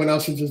remember, everyone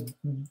else is just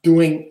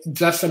doing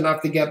just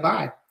enough to get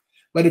by.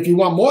 But if you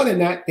want more than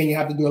that, then you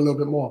have to do a little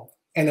bit more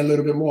and a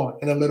little bit more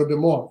and a little bit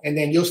more. And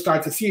then you'll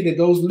start to see that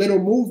those little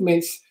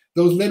movements,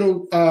 those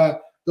little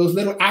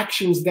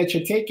actions that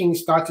you're taking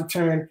start to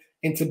turn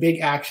into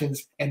big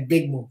actions and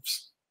big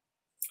moves.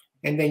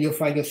 And then you'll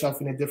find yourself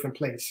in a different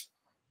place.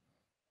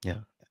 Yeah.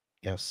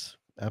 Yes,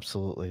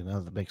 absolutely.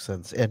 No, that makes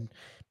sense. And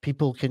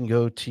people can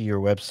go to your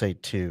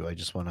website too. I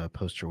just want to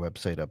post your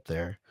website up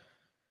there,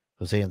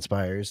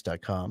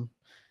 joseinspires.com,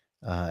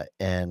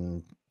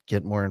 and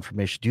get more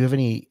information. Do you have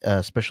any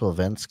special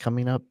events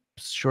coming up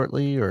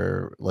shortly,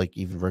 or like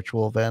even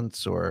virtual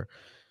events or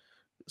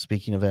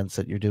speaking events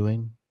that you're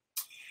doing?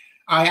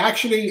 I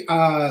actually,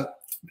 I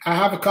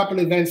have a couple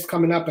of events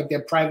coming up, but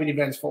they're private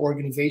events for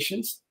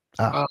organizations.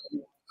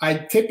 I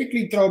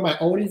typically throw my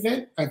own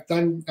event. I've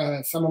done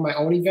some of my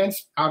own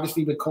events.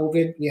 Obviously, with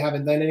COVID, we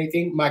haven't done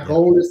anything. My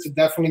goal is to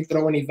definitely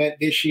throw an event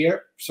this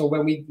year. So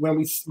when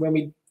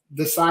we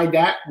decide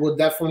that, we'll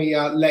definitely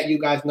let you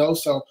guys know.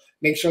 So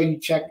make sure you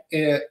check.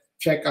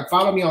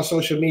 Follow me on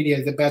social media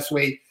is the best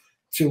way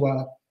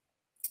to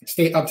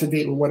stay up to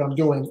date with what I'm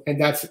doing, and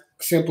that's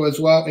simple as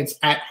well. It's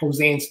at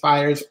Jose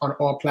Inspires on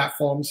all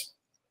platforms.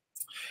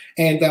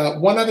 And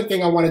one other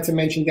thing I wanted to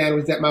mention, Dan,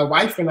 was that my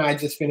wife and I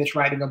just finished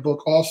writing a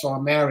book also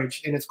on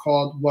marriage, and it's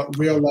called What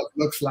Real Love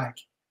Looks Like: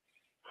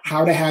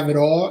 How to Have It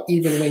All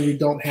Even When You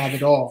Don't Have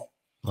It All.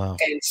 Wow.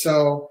 And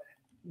so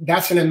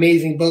that's an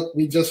amazing book.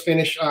 We just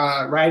finished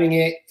writing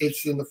it.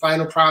 It's in the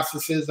final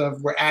processes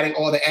of, we're adding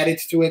all the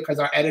edits to it because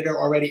our editor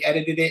already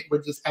edited it.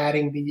 We're just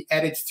adding the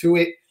edits to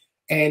it.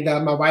 And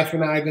my wife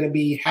and I are going to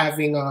be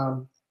having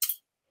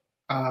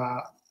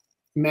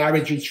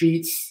marriage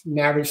retreats,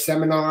 marriage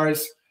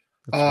seminars.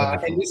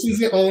 And this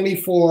isn't only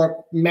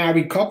for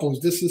married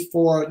couples. This is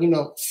for, you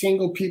know,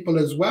 single people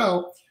as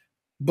well.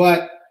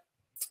 But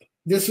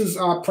this is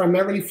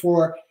primarily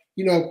for,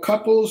 you know,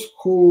 couples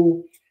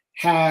who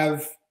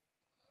have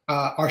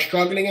are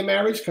struggling in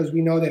marriage, because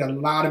we know that a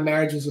lot of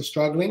marriages are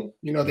struggling.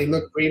 You know, they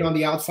look great on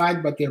the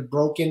outside, but they're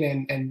broken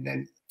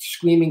and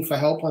screaming for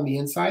help on the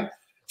inside.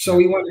 So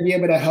we want to be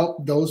able to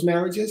help those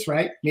marriages,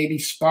 right? Maybe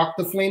spark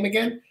the flame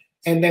again.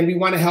 And then we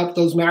want to help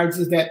those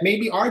marriages that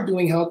maybe are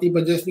doing healthy,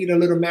 but just need a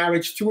little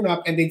marriage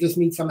tune-up, and they just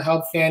need some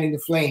help fanning the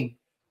flame.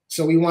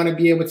 So we want to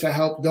be able to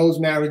help those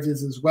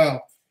marriages as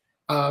well.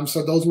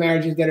 So those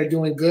marriages that are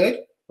doing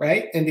good,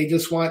 right, and they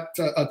just want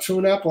a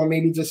tune-up or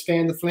maybe just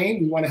fan the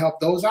flame, we want to help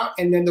those out.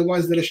 And then the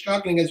ones that are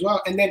struggling as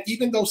well. And then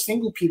even those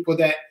single people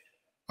that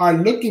are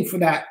looking for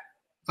that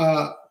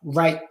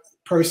right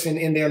person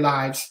in their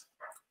lives,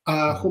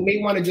 who may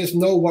want to just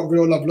know what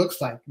real love looks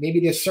like. Maybe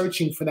they're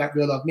searching for that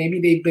real love. Maybe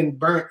they've been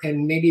burnt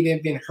and maybe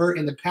they've been hurt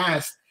in the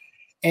past.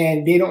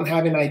 and they don't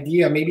have an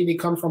idea. Maybe they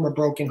come from a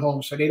broken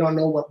home, so they don't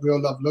know what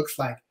real love looks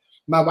like.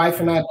 My wife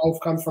and I both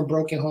come from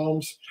broken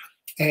homes,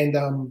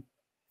 and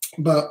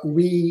but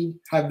we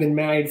have been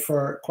married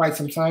for quite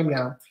some time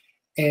now,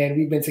 and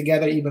we've been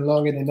together even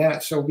longer than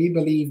that. So we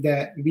believe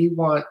that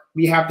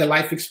we have the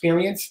life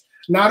experience.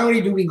 Not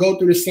only do we go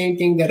through the same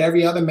thing that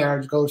every other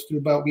marriage goes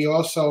through, but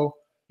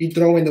you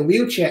throw in the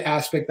wheelchair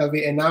aspect of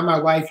it. And now my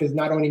wife is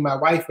not only my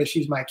wife, but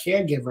she's my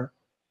caregiver,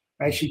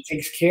 right? She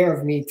takes care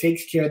of me,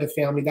 takes care of the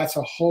family. That's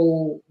a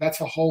whole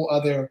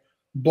other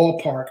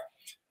ballpark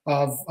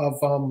of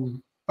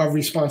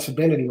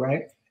responsibility,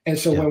 right? And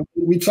so when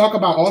we talk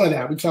about all of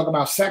that, we talk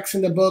about sex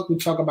in the book, we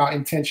talk about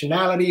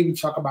intentionality, we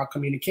talk about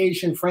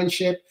communication,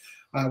 friendship,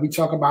 we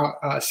talk about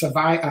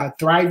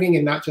thriving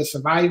and not just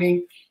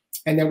surviving.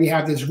 And then we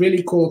have this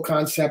really cool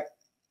concept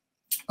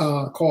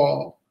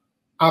called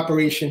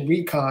Operation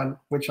Recon,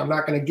 which I'm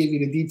not going to give you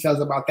the details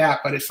about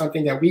that, but it's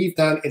something that we've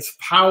done. It's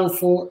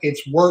powerful.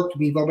 It's worked.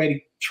 We've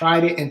already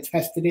tried it and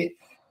tested it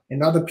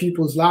in other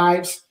people's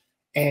lives.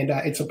 And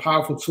it's a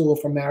powerful tool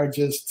for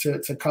marriages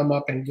to come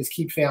up and just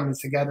keep families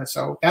together.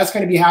 So that's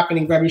going to be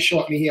happening very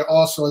shortly here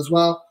also as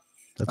well.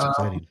 That's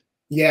exciting.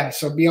 Yeah.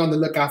 So be on the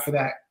lookout for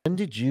that. When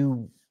did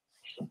you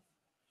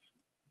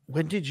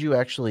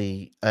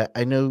actually,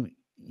 I know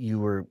you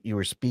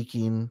were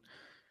speaking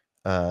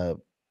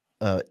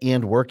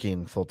and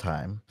working full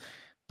time,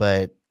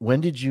 but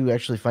when did you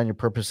actually find your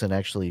purpose and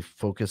actually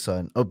focus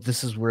on, oh,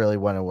 this is really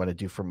what I want to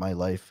do for my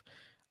life.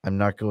 I'm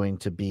not going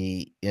to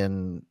be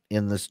in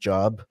this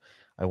job.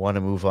 I want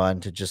to move on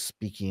to just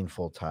speaking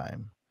full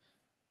time.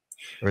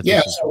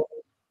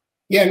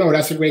 No,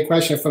 that's a great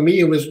question. For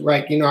me, it was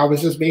like, I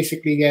was just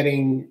basically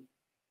getting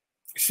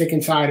sick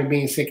and tired of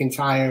being sick and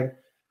tired,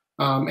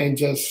 and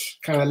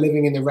just kind of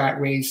living in the rat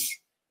race,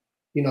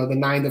 the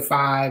 9 to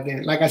 5.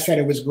 And like I said,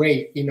 it was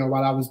great,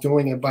 while I was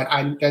doing it, but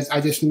I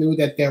just knew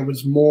that there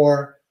was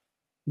more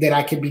that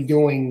I could be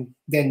doing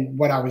than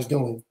what I was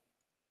doing.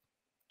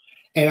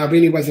 And I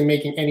really wasn't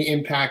making any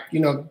impact.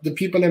 The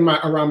people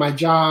around my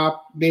job,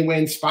 they were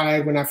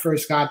inspired when I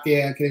first got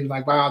there, because it was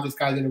like, wow, this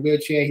guy's in a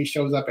wheelchair. He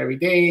shows up every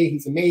day.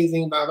 He's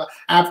amazing, blah, blah.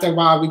 After a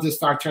while, we just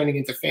start turning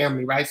into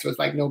family, right? So it's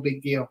like no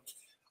big deal.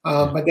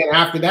 But then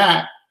after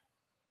that,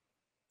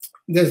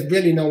 there's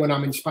really no one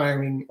I'm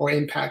inspiring or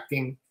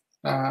impacting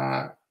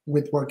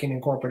with working in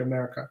corporate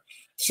America.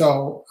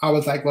 So I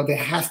was like, well, there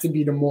has to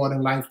be more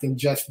in life than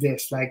just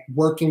this, like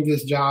working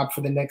this job for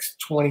the next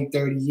 20,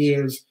 30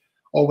 years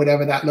or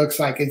whatever that looks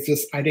like. It's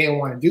just, I didn't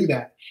want to do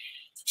that.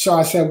 So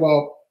I said,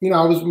 well,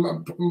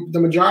 the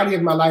majority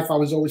of my life, I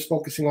was always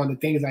focusing on the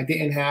things I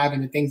didn't have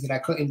and the things that I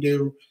couldn't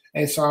do.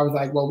 And so I was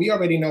like, well, we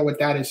already know what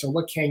that is. So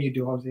what can you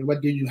do, Jose?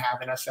 What do you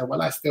have? And I said,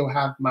 well, I still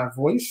have my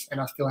voice and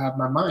I still have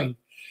my mind.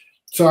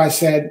 So I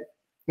said,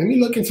 let me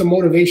look into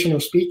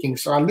motivational speaking.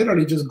 So I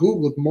literally just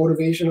Googled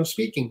motivational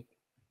speaking.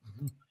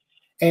 Mm-hmm.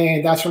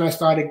 And that's when I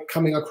started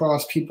coming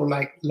across people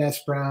like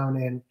Les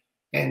Brown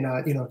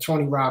and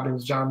Tony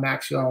Robbins, John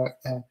Maxwell,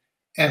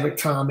 Eric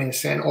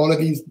Thomas, and all of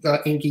these,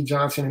 Inky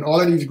Johnson, and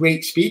all of these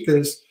great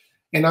speakers.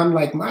 And I'm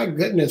like, my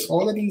goodness,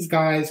 all of these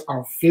guys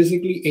are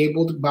physically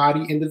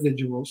able-bodied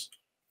individuals,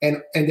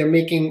 and they're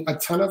making a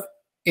ton of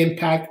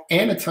impact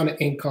and a ton of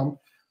income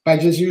by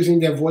just using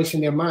their voice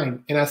and their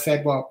mind. And I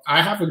said, well,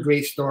 I have a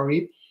great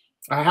story.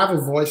 I have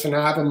a voice and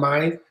I have a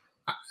mind.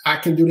 I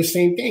can do the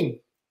same thing.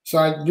 So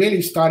I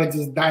really started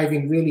just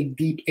diving really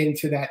deep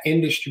into that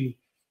industry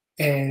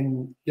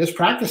and just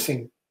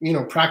practicing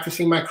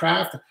my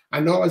craft. I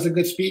know I was a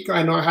good speaker.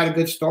 I know I had a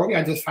good story.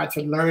 I just had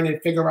to learn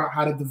and figure out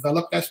how to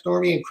develop that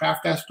story and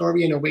craft that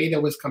story in a way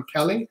that was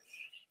compelling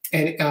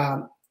and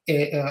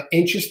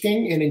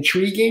interesting and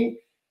intriguing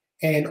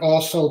and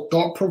also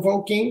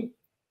thought-provoking,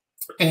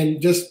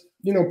 and just,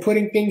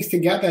 putting things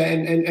together.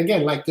 And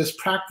again, like just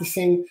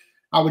practicing,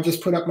 I would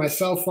just put up my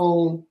cell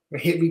phone or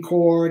hit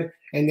record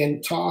and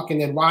then talk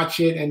and then watch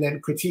it and then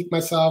critique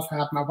myself,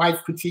 have my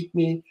wife critique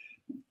me.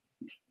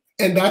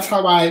 And that's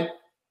how I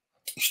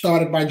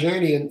started my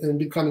journey in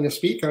becoming a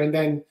speaker. And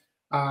then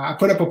I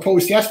put up a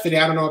post yesterday.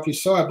 I don't know if you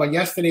saw it, but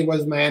yesterday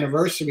was my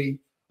anniversary,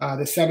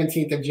 the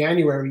 17th of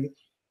January,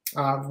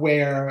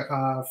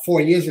 where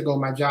 4 years ago,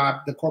 my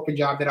job, the corporate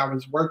job that I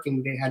was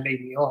working, they had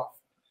laid me off.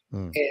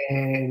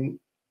 And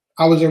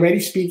I was already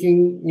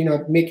speaking,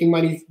 making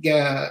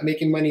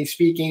money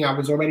speaking. I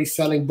was already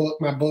selling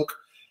my book,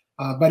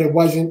 but it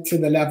wasn't to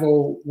the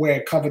level where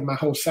it covered my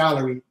whole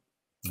salary.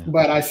 Yeah.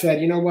 But I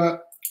said, you know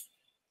what?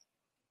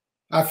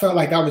 I felt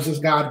like that was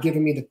just God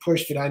giving me the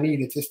push that I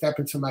needed to step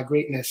into my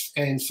greatness.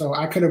 And so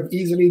I could have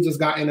easily just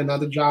gotten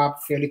another job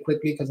fairly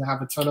quickly because I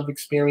have a ton of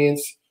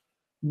experience.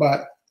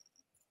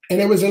 And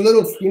it was a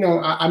little,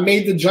 I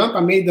made the jump, I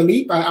made the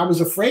leap. I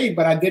was afraid,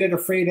 but I did it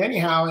afraid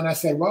anyhow. And I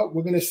said, well,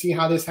 we're going to see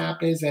how this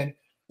happens and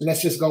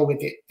let's just go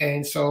with it.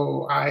 And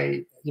so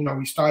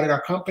we started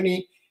our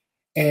company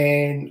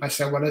and I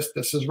said, well,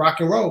 this is rock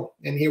and roll.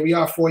 And here we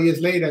are 4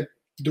 years later,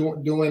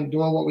 doing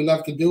what we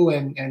love to do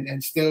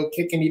and still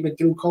kicking even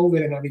through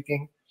COVID and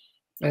everything.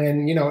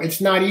 And,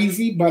 it's not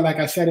easy, but like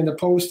I said in the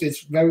post,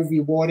 it's very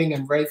rewarding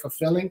and very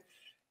fulfilling.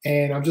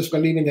 And I'm just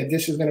believing that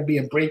this is going to be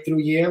a breakthrough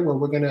year where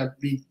we're going to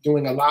be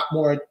doing a lot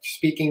more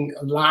speaking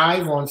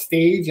live on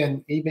stage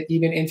and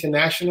even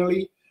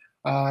internationally,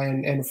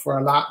 and for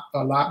a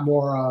lot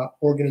more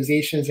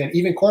organizations and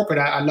even corporate.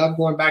 I love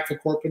going back to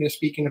corporate and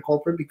speaking to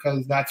corporate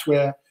because that's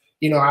where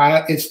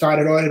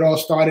it all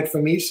started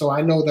for me. So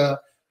I know the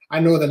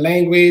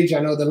language, I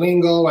know the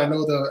lingo, I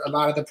know a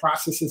lot of the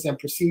processes and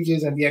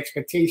procedures and the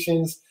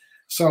expectations.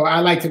 So I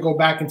like to go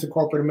back into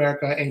corporate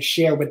America and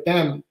share with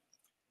them,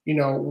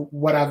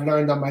 what I've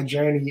learned on my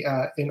journey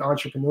in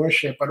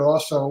entrepreneurship, but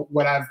also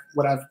what I've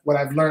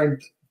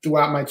learned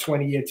throughout my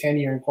 20-year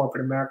tenure in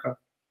corporate America.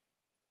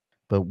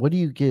 But what would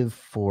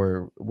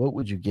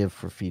you give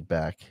for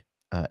feedback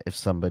if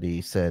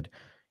somebody said,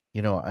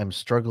 I'm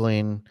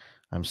struggling,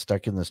 I'm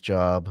stuck in this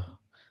job,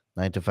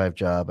 9-to-5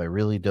 job,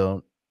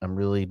 I'm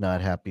really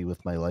not happy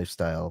with my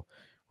lifestyle.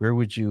 Where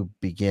would you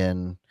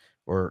begin,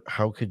 or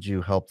how could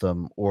you help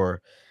them?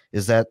 Or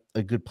is that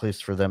a good place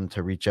for them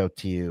to reach out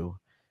to you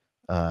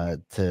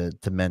to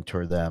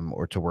mentor them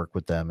or to work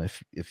with them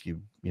if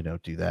you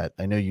do that?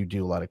 I know you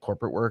do a lot of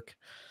corporate work,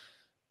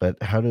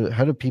 but how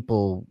do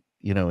people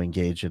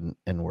engage and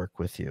work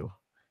with you?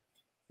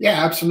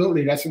 Yeah,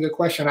 absolutely. That's a good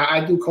question.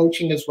 I do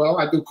coaching as well.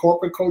 I do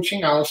corporate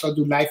coaching. I also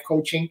do life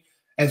coaching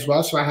as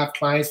well. So I have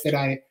clients that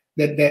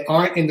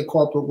aren't in the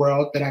corporate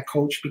world that I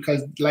coach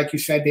because, like you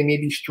said, they may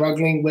be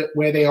struggling with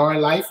where they are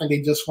in life and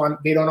they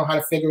don't know how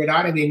to figure it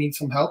out and they need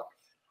some help.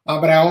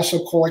 But I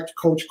also coach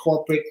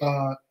corporate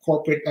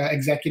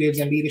executives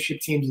and leadership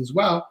teams as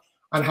well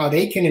on how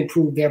they can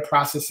improve their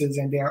processes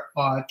and their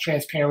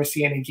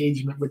transparency and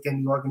engagement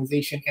within the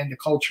organization and the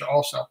culture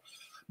also.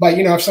 But,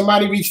 if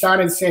somebody reached out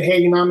and said,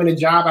 hey, I'm in a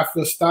job, I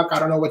feel stuck, I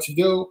don't know what to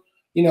do,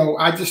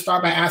 I just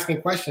start by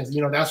asking questions.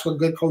 That's what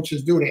good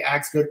coaches do. They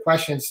ask good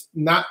questions,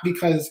 not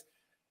because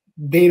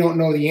they don't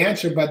know the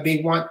answer, but they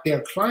want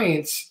their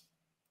clients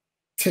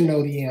to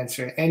know the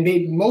answer. And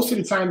most of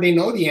the time they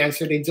know the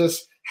answer, they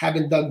just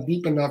haven't dug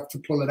deep enough to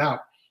pull it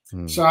out.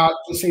 So I'll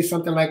just say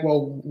something like,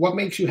 well, what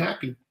makes you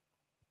happy?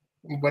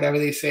 Whatever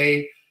they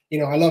say,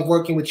 I love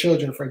working with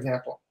children, for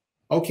example.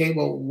 Okay,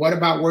 well, what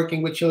about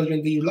working with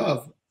children do you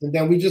love? And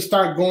then we just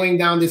start going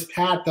down this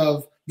path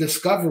of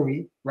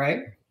discovery,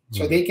 right?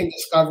 So they can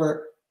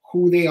discover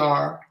who they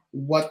are,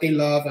 what they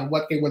love, and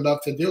what they would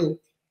love to do.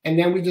 And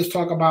then we just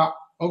talk about,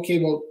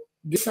 okay, well,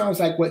 this sounds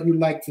like what you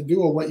like to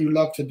do or what you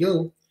love to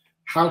do.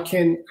 How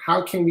can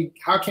we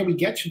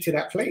get you to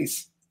that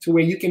place to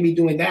where you can be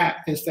doing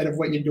that instead of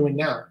what you're doing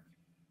now?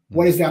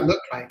 What does that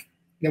look like?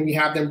 Then we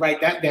have them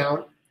write that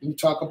down. We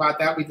talk about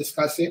that, we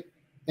discuss it.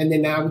 And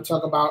then now we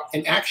talk about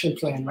an action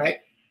plan, right?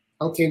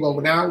 Okay, well,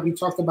 now we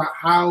talked about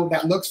how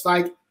that looks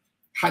like.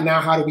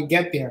 How do we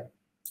get there?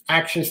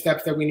 Action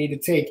steps that we need to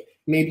take.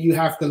 Maybe you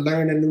have to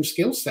learn a new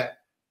skill set.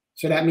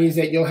 So that means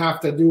that you'll have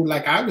to do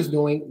like I was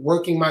doing,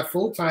 working my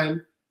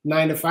full-time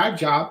 9-to-5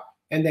 job,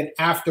 and then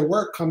after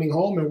work, coming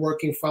home and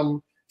working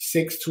from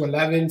 6 to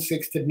 11,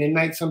 6 to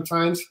midnight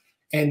sometimes,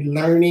 and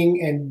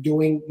learning and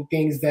doing the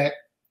things that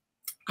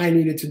I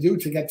needed to do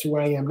to get to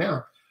where I am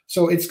now.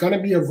 So it's going to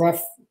be a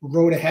rough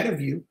road ahead of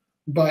you.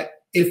 But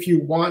if you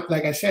want,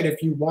 like I said,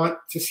 if you want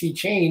to see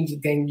change,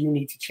 then you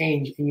need to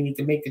change and you need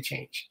to make the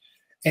change.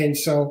 And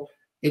so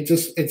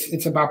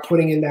it's about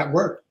putting in that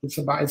work.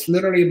 It's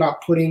literally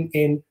about putting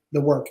in the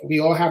work. We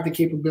all have the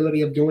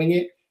capability of doing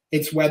it.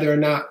 It's whether or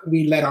not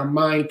we let our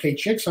mind play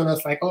tricks on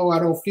us, like, oh, I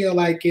don't feel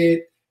like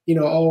it,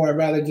 oh, I'd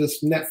rather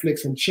just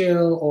Netflix and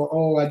chill, or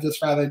oh, I'd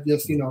just rather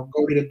just,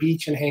 go to the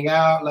beach and hang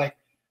out.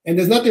 And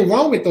there's nothing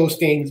wrong with those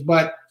things,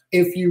 but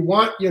if you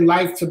want your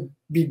life to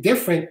be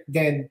different,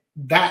 then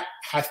that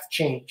has to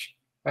change,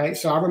 right?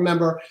 So I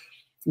remember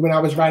when I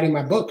was writing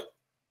my book,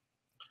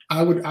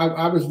 I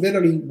was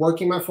literally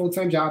working my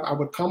full-time job. I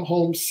would come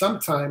home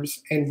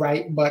sometimes and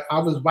write, but I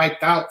was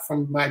wiped out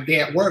from my day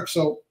at work.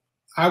 So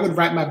I would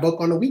write my book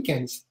on the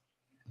weekends.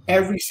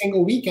 Every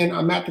single weekend,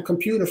 I'm at the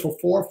computer for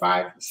 4,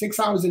 5, 6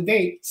 hours a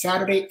day,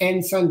 Saturday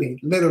and Sunday,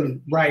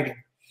 literally writing.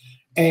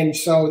 And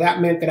so that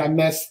meant that I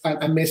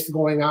missed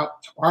going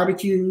out to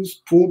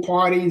barbecues, pool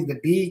parties, the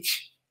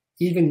beach,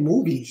 even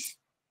movies,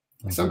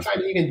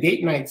 sometimes even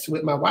date nights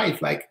with my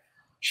wife. Like,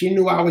 she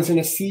knew I was in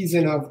a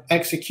season of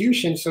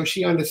execution, so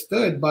she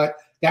understood. But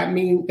that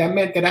meant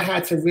that I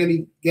had to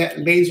really get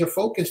laser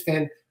focused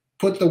and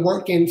put the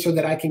work in so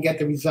that I can get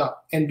the result.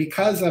 And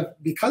because of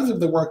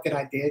the work that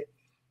I did,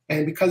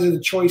 and because of the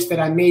choice that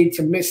I made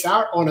to miss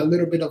out on a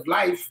little bit of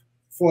life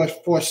for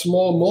a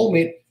small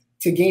moment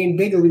to gain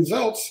bigger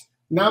results,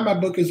 now my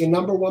book is a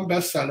 #1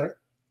 bestseller.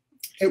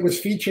 It was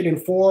featured in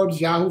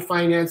Forbes, Yahoo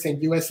Finance,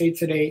 and USA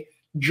Today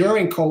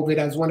during COVID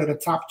as one of the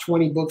top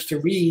 20 books to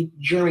read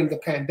during the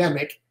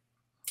pandemic.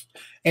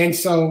 And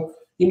so,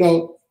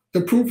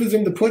 the proof is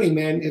in the pudding,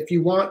 man. If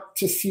you want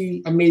to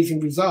see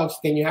amazing results,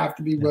 then you have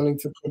to be willing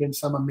to put in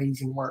some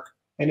amazing work.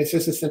 And it's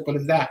just as simple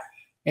as that.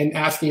 And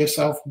asking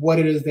yourself what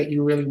it is that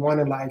you really want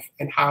in life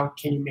and how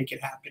can you make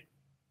it happen.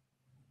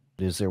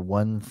 Is there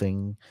one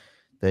thing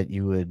that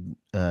you would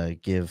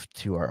give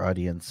to our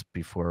audience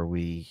before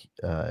we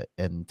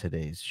end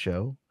today's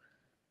show?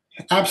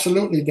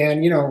 Absolutely,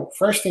 Dan.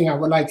 First thing I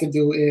would like to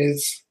do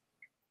is,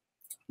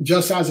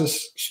 just as a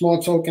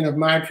small token of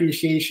my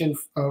appreciation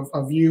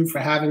of you for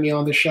having me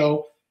on the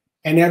show,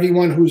 and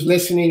everyone who's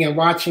listening and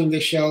watching the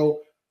show,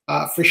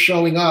 for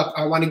showing up,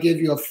 I want to give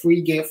you a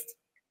free gift,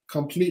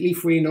 completely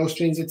free, no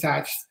strings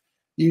attached.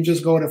 You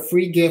just go to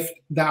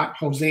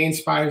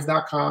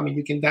freegift.joseinspires.com and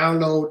you can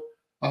download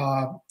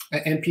an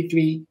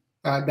MP3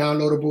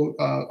 downloadable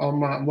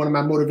on one of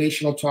my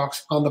motivational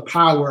talks on the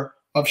power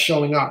of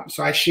showing up.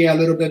 So I share a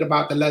little bit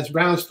about the Les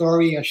Brown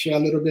story. I share a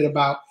little bit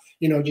about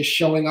just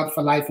showing up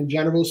for life in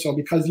general. So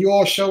because you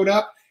all showed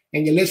up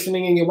and you're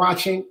listening and you're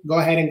watching, go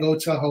ahead and go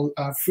to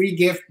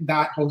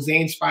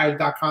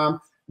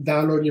freegift.joseinspires.com,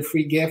 download your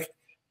free gift,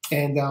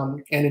 and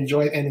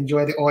enjoy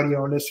the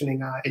audio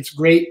listening. It's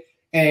great.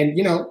 And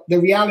the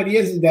reality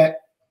is that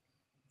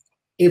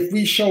if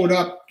we showed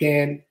up,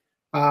 Dan,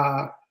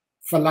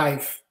 for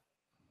life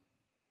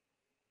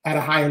at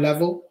a higher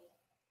level,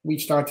 we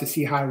start to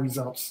see higher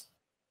results.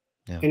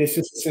 Yeah. And it's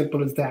just as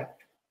simple as that.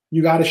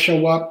 You got to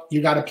show up, you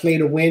got to play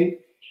to win,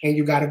 and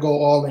you got to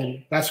go all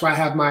in. That's why I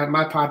have my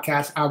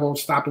podcast, I Won't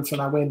Stop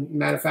Until I Win.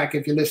 Matter of fact,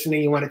 if you're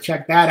listening, you want to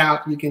check that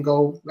out, you can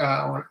go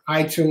on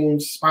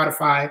iTunes,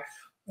 Spotify,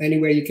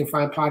 anywhere you can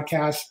find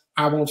podcasts.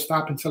 I Won't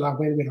Stop Until I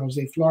Win with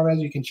Jose Flores.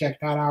 You can check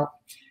that out.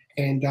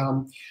 And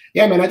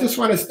yeah, man, I just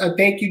want to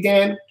thank you,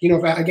 Dan,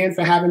 again,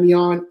 for having me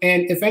on.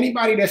 And if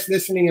anybody that's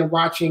listening and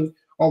watching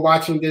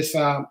this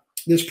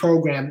this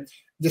program,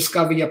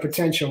 Discover Your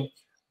Potential,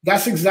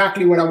 that's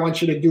exactly what I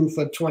want you to do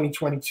for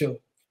 2022.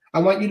 I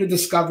want you to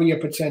discover your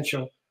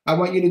potential. I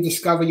want you to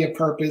discover your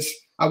purpose.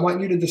 I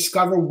want you to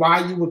discover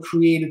why you were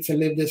created to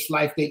live this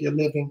life that you're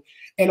living.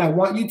 And I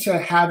want you to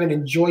have an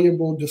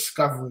enjoyable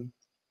discovery,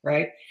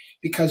 right?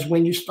 Because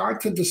when you start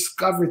to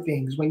discover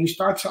things, when you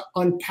start to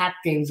unpack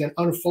things and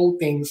unfold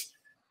things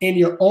in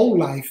your own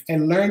life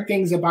and learn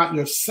things about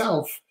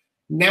yourself,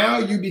 now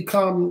you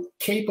become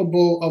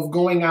capable of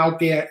going out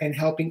there and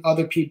helping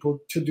other people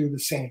to do the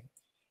same.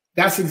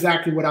 That's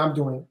exactly what I'm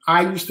doing.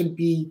 I used to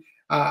be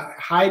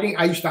hiding.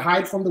 I used to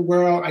hide from the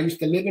world. I used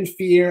to live in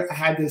fear. I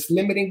had this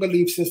limiting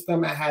belief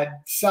system. I had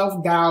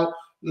self-doubt,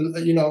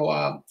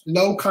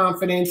 low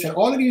confidence, and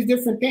all of these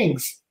different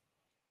things.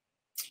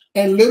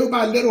 And little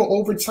by little,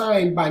 over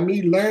time, by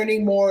me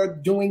learning more,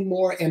 doing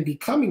more, and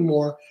becoming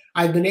more,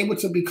 I've been able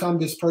to become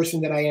this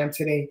person that I am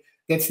today.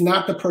 That's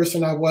not the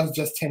person I was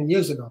just 10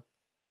 years ago.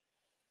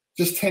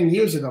 Just 10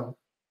 years ago.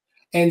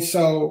 And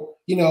so,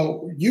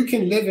 you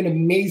can live an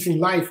amazing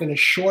life in a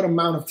short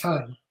amount of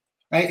time,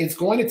 right? It's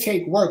going to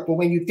take work. But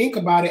when you think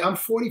about it, I'm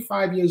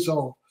 45 years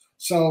old.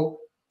 So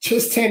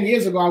just 10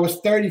 years ago, I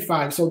was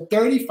 35. So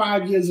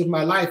 35 years of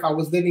my life, I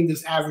was living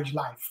this average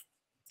life.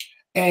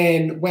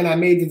 And when I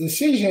made the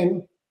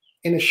decision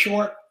in a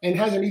short, and it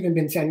hasn't even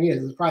been 10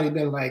 years, it's probably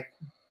been I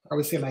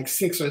would say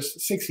 6 or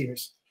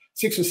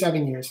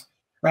 7 years,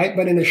 right?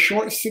 But in a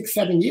short 6,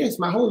 7 years,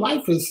 my whole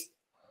life was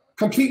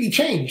completely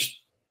changed,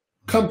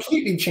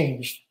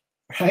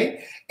 right?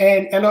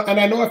 And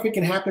I know if it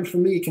can happen for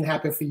me, it can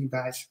happen for you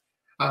guys.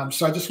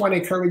 So I just want to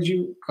encourage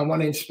you. I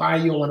want to inspire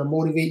you. I want to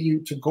motivate you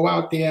to go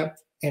out there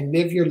and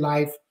live your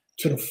life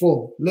to the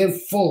full.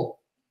 Live full,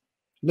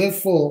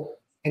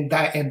 and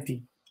die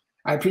empty.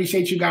 I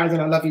appreciate you guys, and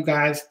I love you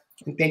guys.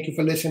 And thank you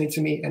for listening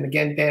to me. And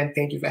again, Dan,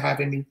 thank you for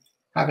having me.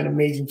 Have an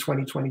amazing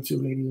 2022,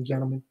 ladies and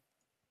gentlemen.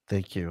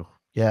 Thank you.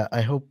 Yeah,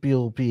 I hope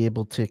you'll be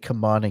able to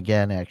come on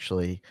again,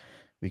 actually.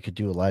 We could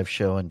do a live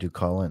show and do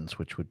call-ins,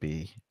 which would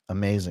be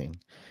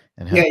amazing.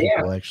 And have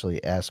people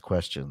actually ask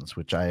questions,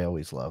 which I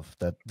always love.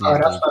 That's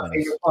my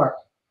favorite part.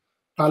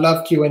 I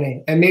love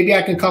Q&A. And maybe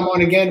I can come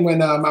on again when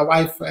my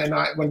wife and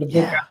I, when the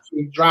book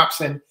actually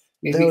drops. And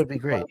maybe that would be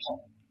great.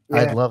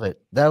 Yeah. I'd love it.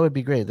 That would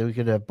be great. Then we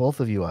could have both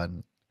of you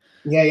on.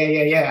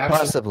 Yeah.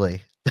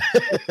 Possibly. So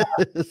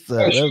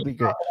that would be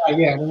great.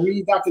 Yeah, when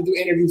we have to do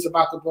interviews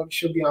about the book,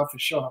 she'll be on for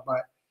sure.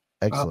 But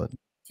excellent.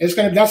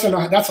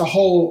 That's a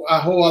whole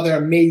other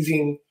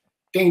amazing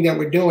thing that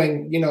we're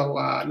doing.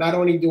 Not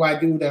only do I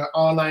do the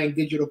online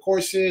digital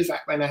courses,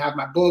 and I have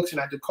my books, and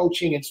I do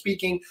coaching and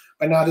speaking,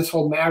 but now this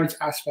whole marriage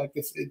aspect,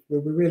 we're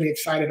really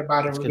excited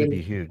about it. It's going to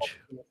be huge.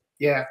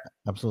 Yeah,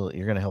 absolutely.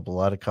 You're going to help a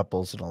lot of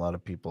couples and a lot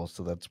of people,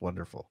 so that's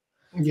wonderful.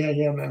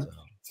 Yeah, man.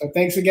 So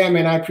thanks again,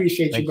 man. I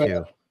appreciate you,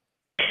 brother.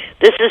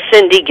 This is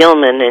Cindy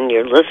Gilman, and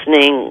you're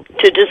listening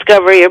to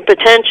Discover Your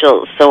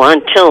Potential. So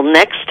until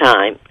next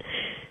time,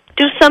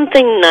 do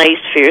something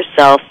nice for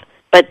yourself,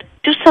 but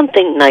do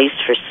something nice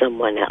for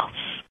someone else.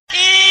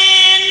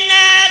 In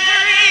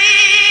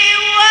every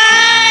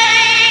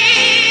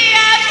way,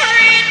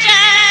 every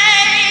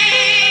day,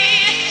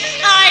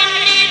 I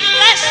need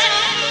less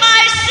of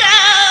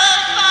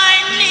myself,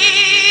 I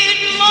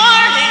need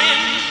more him.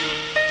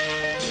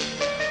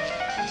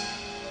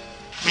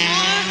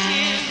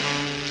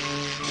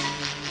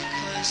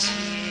 'Cause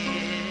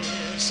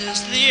his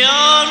is the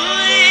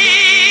only